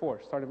 verse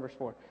 4, start in verse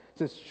 4. It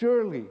says,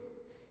 surely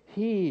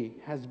he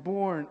has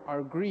borne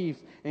our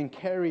griefs and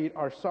carried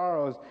our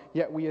sorrows,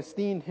 yet we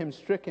esteemed him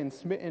stricken,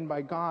 smitten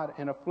by God,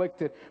 and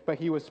afflicted. But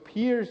he was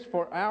pierced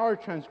for our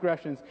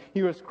transgressions.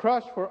 He was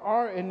crushed for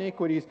our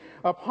iniquities.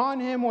 Upon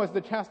him was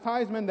the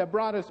chastisement that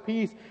brought us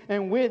peace,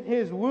 and with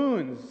his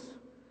wounds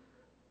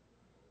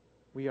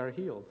we are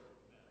healed.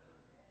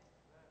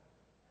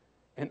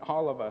 And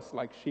all of us,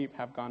 like sheep,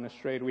 have gone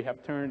astray. We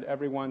have turned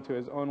everyone to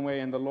his own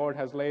way, and the Lord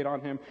has laid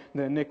on him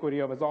the iniquity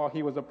of us all.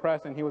 He was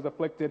oppressed and he was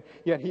afflicted,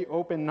 yet he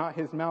opened not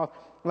his mouth.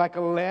 Like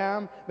a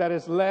lamb that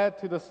is led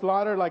to the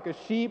slaughter, like a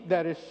sheep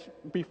that is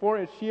before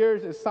its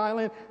shears is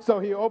silent, so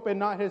he opened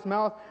not his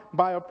mouth.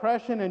 By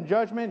oppression and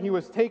judgment he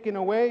was taken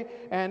away.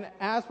 And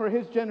as for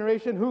his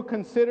generation, who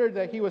considered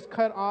that he was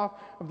cut off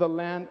of the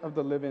land of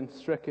the living,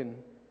 stricken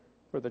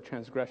for the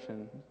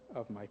transgression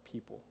of my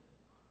people.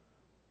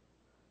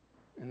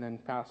 And then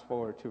fast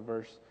forward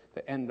to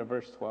the end of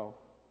verse 12.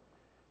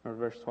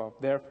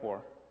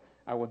 Therefore,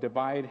 I will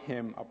divide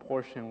him a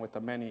portion with the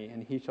many,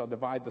 and he shall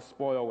divide the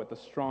spoil with the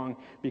strong,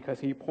 because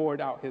he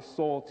poured out his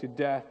soul to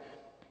death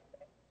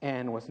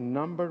and was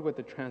numbered with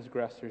the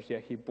transgressors,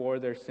 yet he bore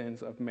their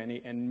sins of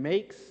many and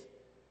makes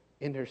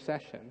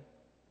intercession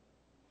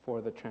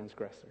for the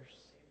transgressors.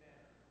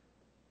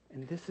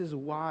 And this is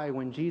why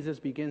when Jesus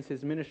begins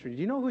his ministry,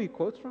 do you know who he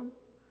quotes from?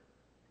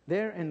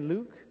 There in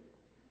Luke,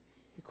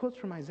 he quotes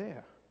from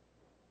Isaiah.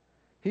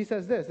 He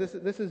says this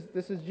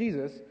is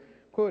Jesus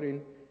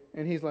quoting,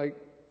 and he's like,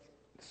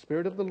 the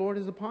Spirit of the Lord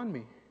is upon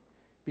me,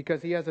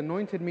 because he has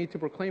anointed me to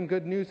proclaim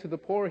good news to the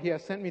poor. He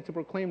has sent me to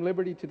proclaim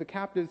liberty to the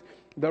captives,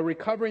 the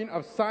recovering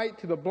of sight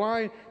to the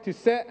blind, to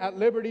set at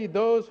liberty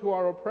those who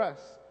are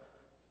oppressed.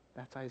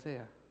 That's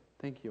Isaiah.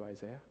 Thank you,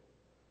 Isaiah.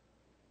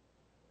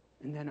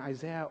 And then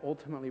Isaiah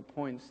ultimately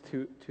points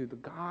to the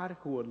God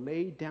who will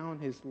lay down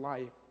his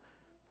life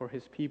for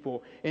his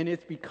people. And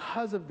it's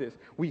because of this.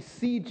 We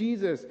see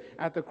Jesus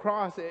at the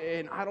cross,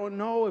 and I don't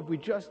know if we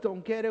just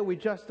don't get it, we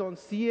just don't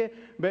see it,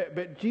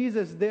 but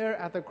Jesus there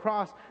at the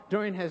cross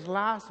during his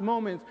last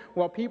moments,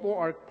 while people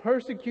are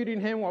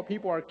persecuting him, while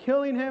people are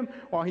killing him,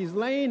 while he's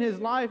laying his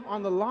life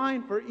on the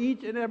line for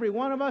each and every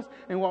one of us,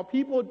 and while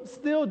people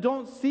still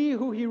don't see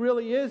who he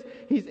really is,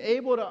 he's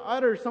able to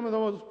utter some of the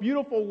most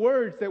beautiful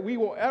words that we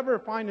will ever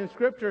find in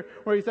Scripture,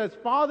 where he says,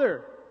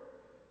 Father,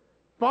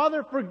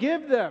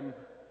 forgive them.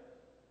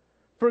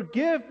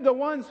 Forgive the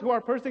ones who are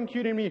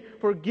persecuting me.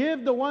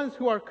 Forgive the ones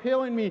who are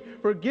killing me.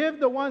 Forgive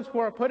the ones who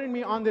are putting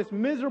me on this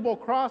miserable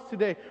cross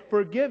today.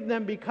 Forgive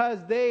them, because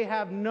they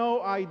have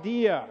no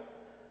idea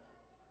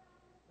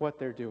what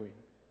they're doing.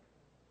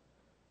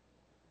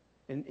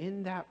 And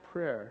in that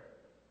prayer,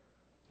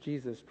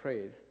 Jesus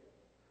prayed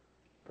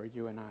for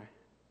you and I.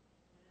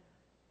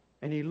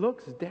 And he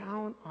looks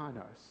down on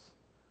us.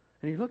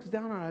 And he looks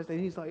down on us and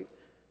he's like,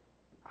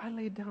 I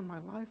laid down my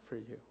life for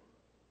you.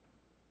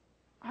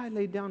 I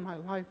laid down my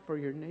life for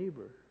your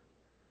neighbor.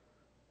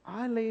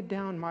 I laid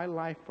down my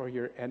life for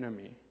your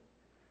enemy.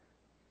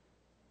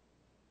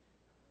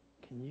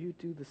 Can you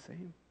do the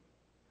same?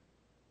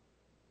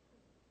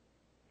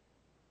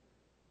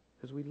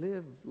 Because we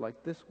live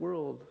like this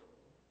world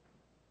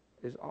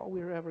is all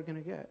we're ever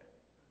going to get.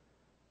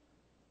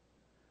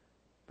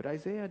 But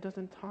Isaiah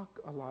doesn't talk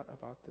a lot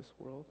about this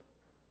world.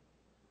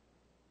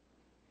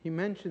 He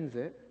mentions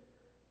it,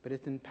 but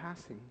it's in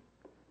passing,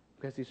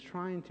 because he's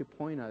trying to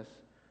point us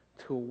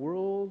to a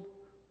world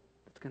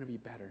that's going to be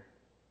better.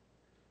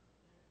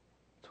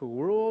 To a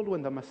world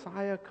when the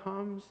Messiah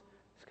comes,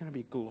 it's going to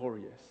be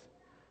glorious.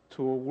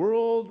 To a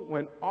world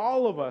when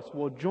all of us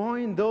will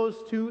join those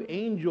two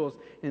angels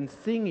in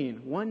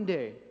singing one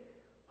day,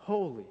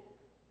 holy,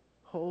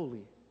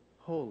 holy,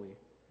 holy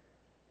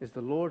is the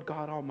Lord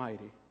God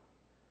Almighty.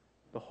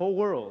 The whole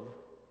world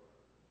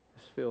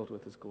is filled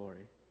with His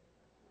glory.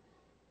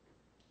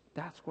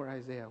 That's where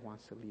Isaiah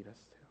wants to lead us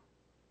to.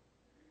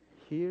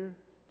 Here,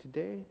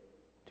 today,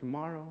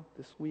 tomorrow,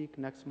 this week,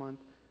 next month,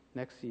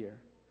 next year,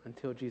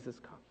 until Jesus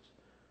comes.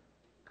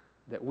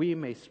 That we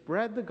may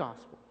spread the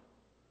gospel.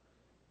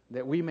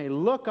 That we may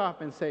look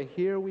up and say,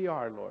 here we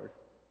are, Lord.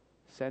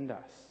 Send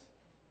us.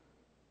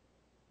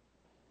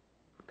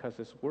 Because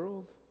this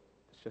world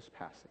is just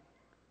passing.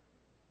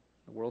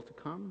 The world to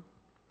come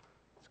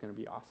is going to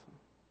be awesome.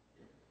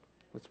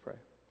 Let's pray.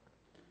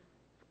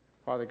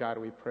 Father God,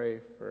 we pray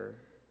for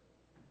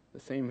the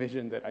same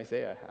vision that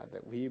Isaiah had,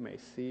 that we may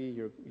see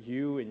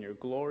you in your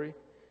glory,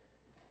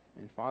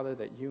 and Father,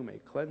 that you may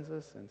cleanse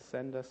us and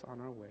send us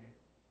on our way.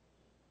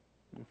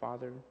 And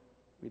Father,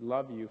 we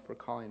love you for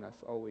calling us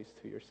always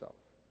to yourself.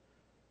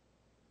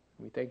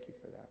 We thank you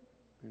for that.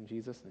 In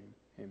Jesus' name,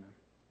 amen.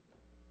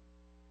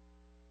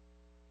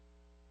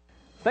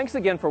 Thanks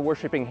again for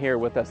worshiping here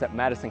with us at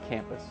Madison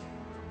campus.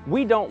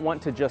 We don't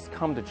want to just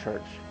come to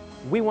church.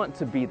 We want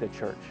to be the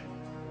church.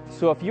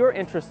 So if you're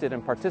interested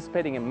in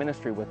participating in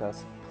ministry with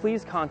us,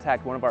 please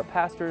contact one of our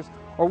pastors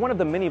or one of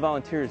the many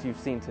volunteers you've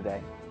seen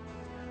today.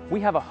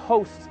 We have a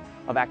host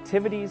of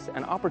activities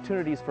and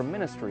opportunities for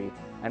ministry,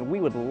 and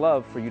we would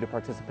love for you to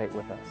participate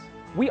with us.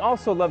 We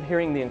also love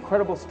hearing the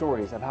incredible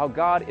stories of how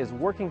God is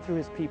working through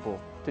His people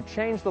to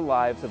change the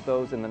lives of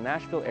those in the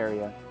Nashville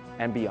area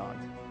and beyond.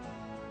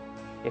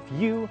 If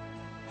you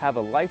have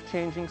a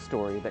life-changing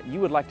story that you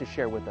would like to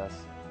share with us,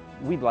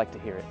 we'd like to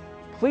hear it.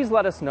 Please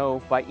let us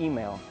know by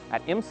email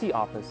at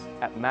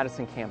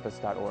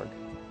mcoffice@madisoncampus.org.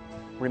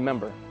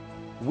 Remember,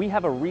 we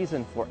have a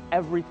reason for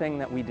everything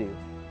that we do.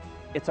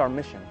 It's our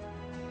mission.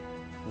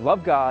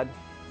 Love God,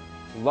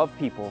 love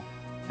people,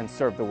 and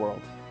serve the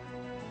world.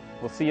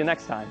 We'll see you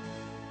next time.